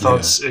is my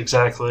thoughts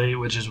exactly,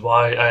 which is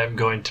why I am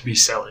going to be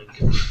selling.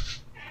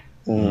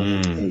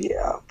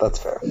 Yeah, that's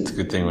fair. It's a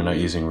good thing we're not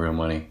using real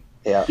money.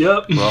 Yeah.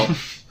 Yep.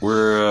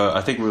 Well,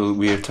 I think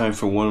we have time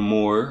for one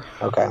more.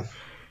 Okay.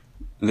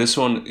 This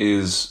one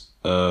is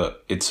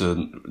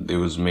it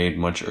was made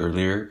much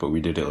earlier, but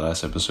we did it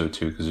last episode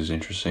too because it's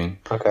interesting.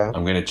 Okay.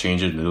 I'm gonna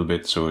change it a little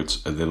bit so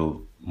it's a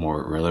little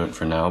more relevant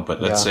for now.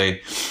 But let's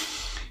say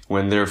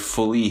when they're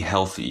fully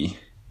healthy,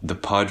 the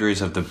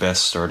Padres have the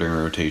best starting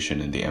rotation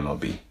in the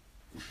MLB.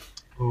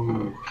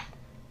 Ooh.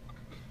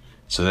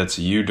 So that's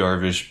Yu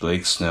Darvish,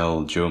 Blake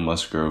Snell, Joe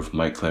Musgrove,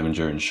 Mike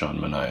Clevenger, and Sean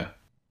Manaea.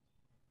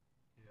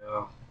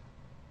 Yeah.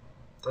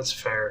 That's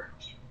fair.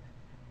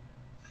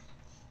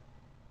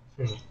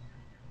 If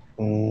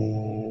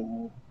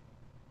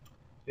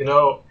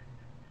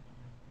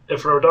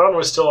Rodon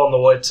was still on the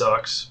White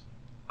Sox,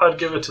 I'd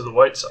give it to the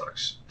White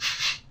Sox.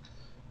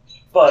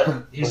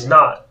 But he's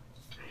not.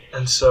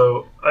 And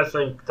so I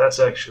think that's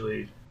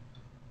actually...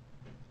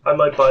 I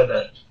might buy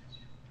that.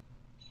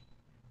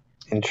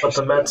 But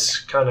Interesting. the Mets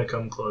kind of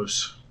come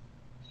close.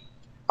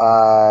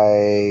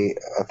 I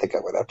think I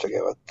would have to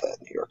go with the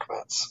New York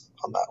Mets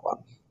on that one.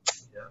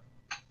 Yeah.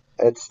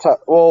 It's tough.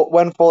 Well,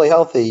 when fully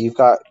healthy, you've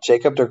got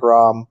Jacob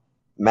deGrom,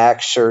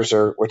 Max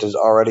Scherzer, which is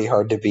already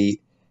hard to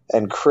beat,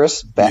 and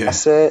Chris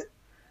Bassett,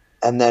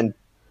 and then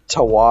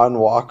Taijuan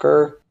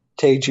Walker,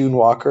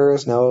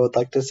 as Noah would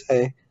like to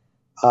say.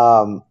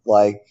 Tyler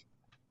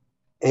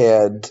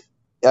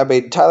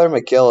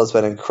McGill has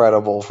been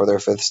incredible for their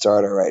 5th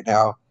starter right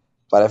now.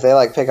 But if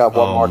they pick up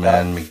one more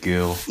guy,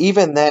 McGill.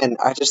 even then,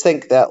 I just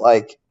think that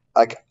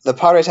the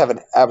Padres have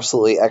an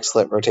absolutely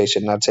excellent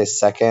rotation. I'd say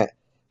second,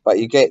 but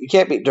you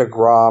can't beat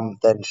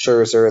DeGrom, then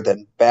Scherzer,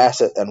 then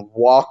Bassett, then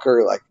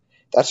Walker.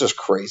 That's just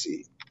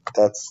crazy.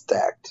 That's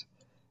stacked,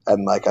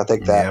 and I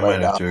think that I might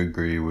have to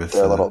agree with.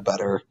 They're a little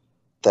better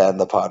than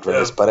the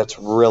Padres, but it's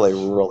really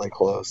really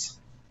close.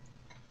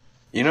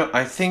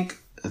 I think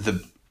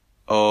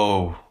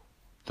I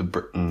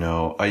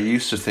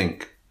used to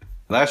think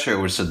last year I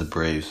would have said the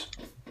Braves.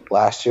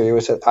 Last year,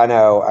 I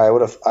know. I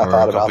would have. I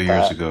thought about that. A couple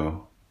years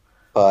ago.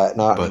 But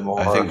not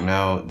anymore. I think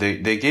now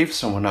they gave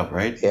someone up,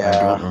 right? Yeah.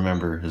 I don't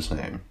remember his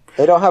name.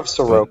 They don't have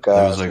Soroka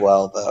as like,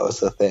 well, though, is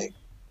the thing.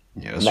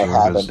 Yeah, and they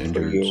haven't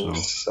injured, for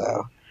years,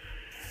 so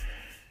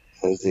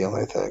that's the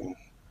only thing.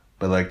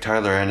 But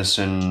Tyler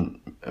Anderson,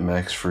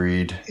 Max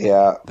Fried.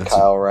 Yeah, that's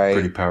Kyle Wright.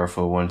 Pretty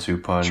powerful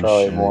 1-2 punch.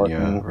 Charlie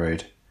Morton. Yeah,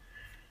 right.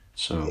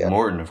 So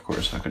Morton, of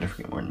course. How could I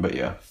forget Morton? But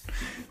yeah.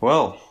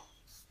 Well,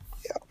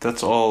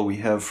 that's all we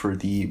have for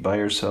the buy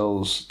or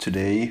sells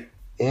today.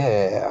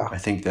 Yeah. I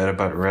think that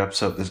about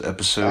wraps up this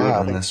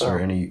episode, unless there are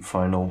any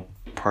final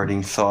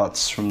parting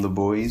thoughts from the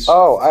boys.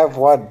 Oh, I have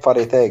one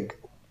funny thing.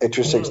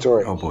 Interesting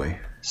story. Oh, boy.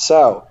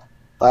 So,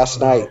 last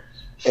night,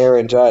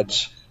 Aaron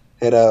Judge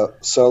hit a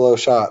solo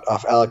shot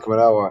off Alek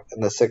Manoah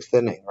in the 6th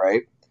inning,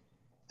 right?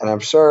 And I'm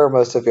sure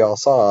most of y'all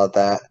saw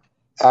that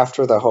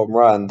after the home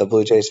run, the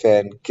Blue Jays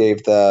fan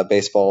gave the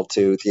baseball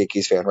to the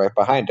Yankees fan right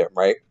behind him,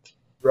 right?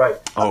 Right.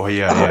 Oh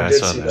yeah, I did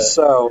saw see that. that.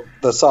 So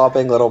the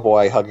sobbing little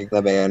boy hugging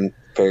the man,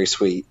 very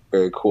sweet,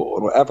 very cool,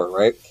 and whatever,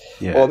 right?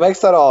 Yeah. Well, it makes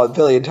that all a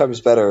billion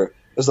times better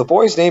because the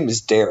boy's name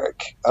is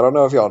Derek. I don't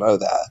know if y'all know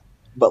that,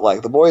 but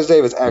like the boy's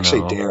name is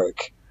actually No.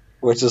 Derek,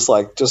 which is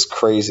like just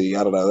crazy.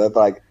 I don't know.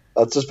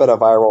 That's just been a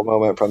viral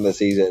moment from the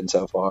season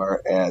so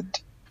far, and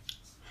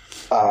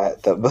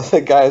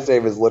the guy's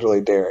name is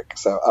literally Derek.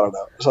 So I don't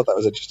know. I thought that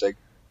was interesting,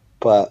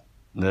 but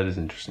That is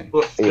interesting.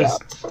 Well, Yeah.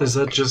 is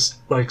that just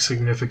like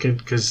significant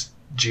because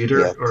Jeter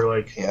Yeah. or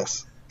like?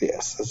 yes,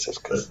 it's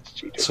just because it's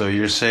Jeter. So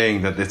you're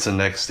saying that it's the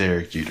next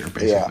Derek Jeter,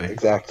 basically? Yeah,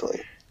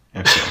 exactly.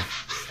 Okay.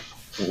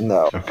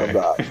 No, Okay. I'm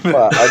not.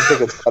 But I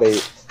think it's funny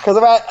because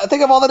I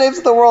think of all the names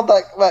in the world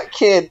that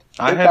kid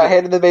who I got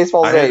handed the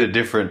baseball I had a name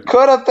different.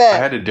 could have I been.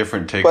 had a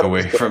different But it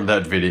was takeaway good. from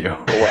that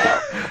video.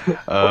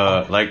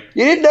 Wow. Like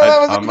You didn't know I- that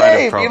was I a might have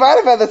name. prob- You might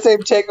have had the same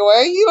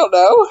takeaway. You don't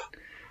know.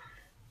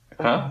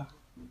 Huh?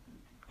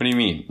 What do you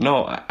mean?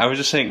 No, I was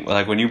just saying,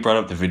 like, when you brought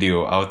up the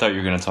video, I thought you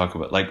were going to talk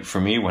about, like, for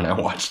me, when I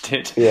watched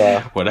it,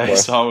 Yeah, what I yeah.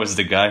 saw was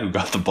the guy who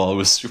got the ball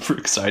was super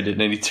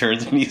excited, and he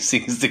turns and he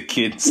sees the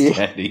kid Yeah.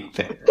 standing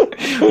there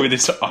with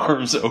his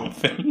arms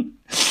open.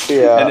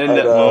 Yeah, And then I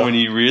that know. moment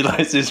he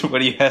realizes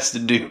what he has to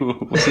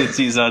do since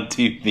he's on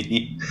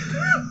TV.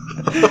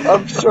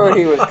 I'm sure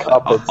he was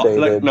compensated.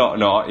 Like,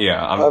 no,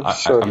 yeah,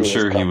 I'm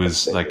sure he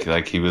was compensated.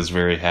 like he was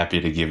very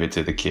happy to give it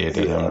to the kid,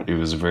 and Yeah. it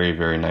was a very,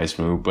 very nice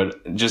move.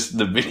 But just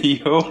the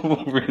video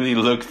really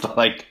looked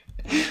like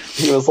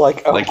He was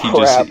like, "Oh he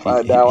crap!"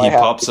 just now I he have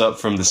pops to up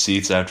from the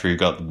seats after he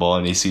got the ball,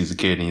 and he sees the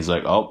kid, and he's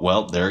like, "Oh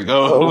well, there it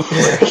go goes."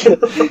 for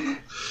it.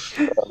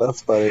 Oh,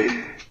 that's funny.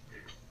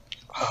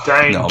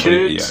 Dang No, but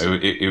kids.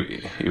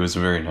 it was a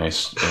very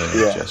nice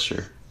Yeah.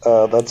 gesture.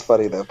 That's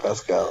funny though,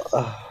 Pascal.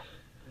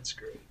 That's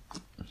great.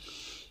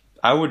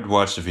 I would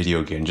watch the video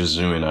again, just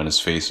zoom in on his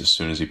face as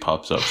soon as he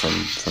pops up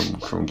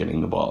from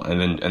getting the ball, and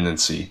then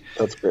see.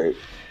 That's great.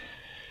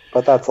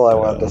 But that's all I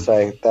wanted to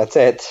say. That's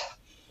it.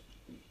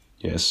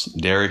 Yes,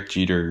 Derek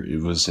Jeter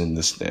was in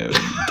this. Derek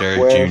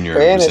Where Jr. was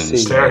in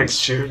this. fantasy Derek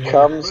stands. Jr.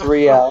 Comes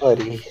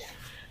reality.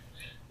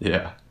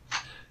 Yeah.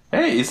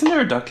 Hey, isn't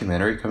there a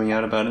documentary coming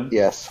out about him?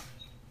 Yes.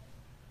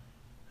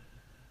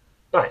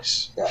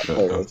 Nice. Yeah, Oh,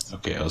 there oh, is.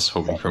 okay, I was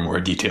hoping for more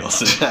details.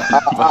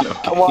 But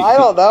okay. Well, I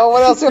don't know.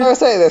 What else do you want to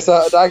say? There's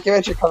a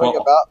documentary coming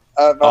Well,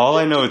 about All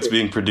I know, Derek it's Jeter.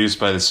 being produced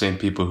by the same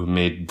people who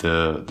made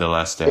the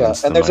Last Yeah,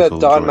 Dance. and the there's a Michael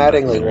Don Jordan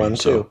Mattingly documentary, one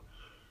so- too.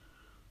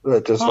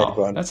 That just Oh, made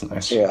one. that's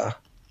nice. Yeah.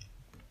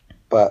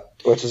 But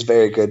which is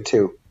very good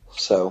too.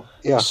 So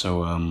yeah,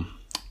 So,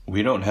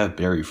 we don't have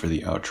Barry for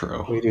the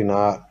outro. we do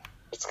not.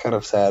 It's kind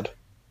of sad.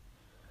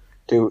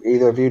 Do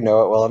either of you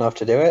know it well enough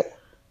to do it?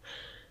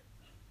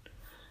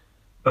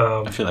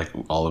 I feel like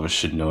all of us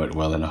should know it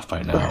well enough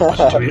by now.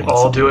 but Do we who wants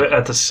all to do it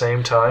at the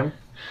same time?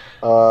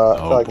 I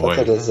feel like boy.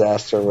 that's a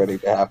disaster waiting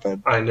to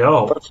happen. I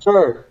know. But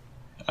sure.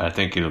 I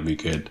think it'll be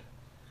good.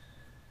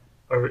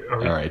 Are we- All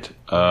right.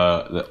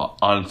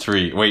 On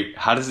 3. Wait,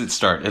 how does it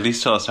start? At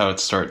least tell us how it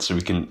starts so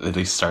we can at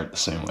least start the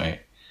same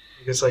way.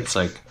 It's like, It's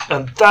like,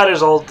 and that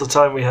is all the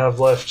time we have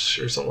left,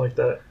 or something like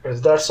that. Or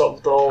is that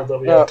all that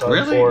we No. have time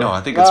really? for? No,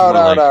 I think it's No, more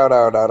no, like...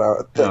 no.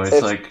 No, it's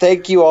It's like-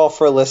 thank you all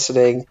for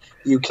listening.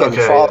 You can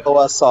Okay. follow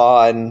us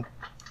on.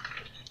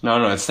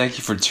 No, it's thank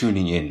you for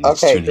tuning in.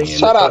 It's Okay, tuning in.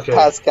 shut up, Okay.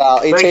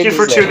 Pascal. He Thank you changed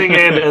for his name. tuning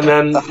in, and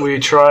then we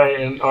try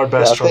and our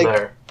best Yeah, from thank-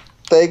 there.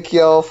 Thank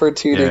y'all for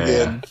tuning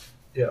Yeah. in.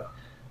 Yeah.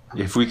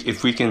 If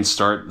we can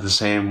start the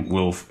same,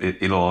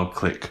 it'll all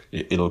click.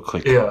 It'll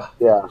click. Yeah.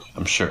 Yeah.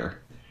 I'm sure.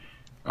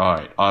 All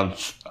right. On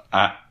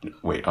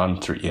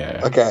 3.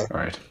 Yeah. Okay. All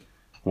right.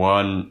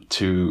 1,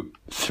 2,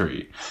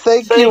 3.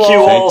 Thank Thank you you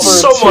all all for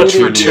so much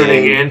for tuning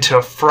tuning in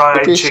to Fried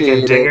Appreciate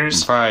Chicken it.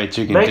 Dingers. Fried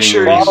chicken. Make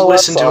sure dingers. you Follow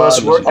listen to us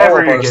us on wherever all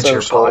of you our get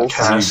your socials.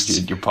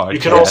 podcasts. Your podcast. You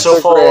can also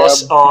follow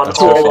us on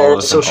That's right, all follow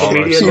us on social all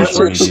our media social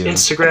networks, media.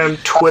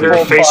 Instagram, Twitter,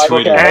 Apple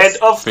Facebook, Podcasts,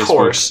 and of Facebook,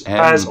 course, and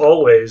as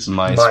always,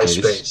 MySpace.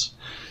 MySpace.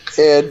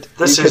 And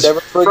This you is can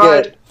never Fried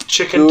forget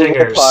Chicken Google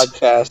Dingers.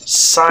 Podcasts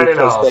Signing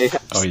because off. they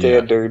have Oh, yeah.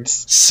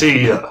 standards.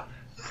 See ya.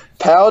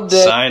 Pound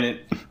it. Sign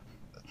it.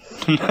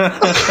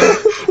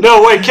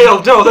 No, wait,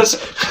 Caleb, no, that's...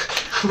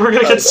 We're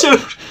gonna get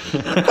sued.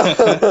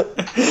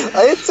 I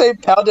didn't say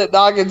pound it,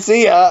 nog, and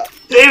see ya.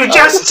 You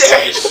just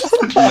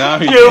did! Now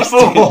you You just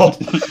fool!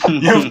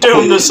 did. You've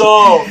doomed us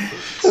all!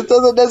 It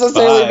doesn't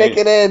necessarily Bye. make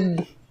it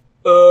in.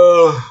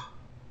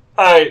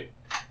 Alright.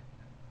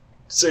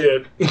 See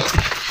ya.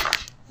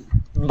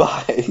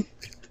 Bye.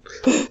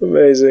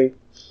 Amazing.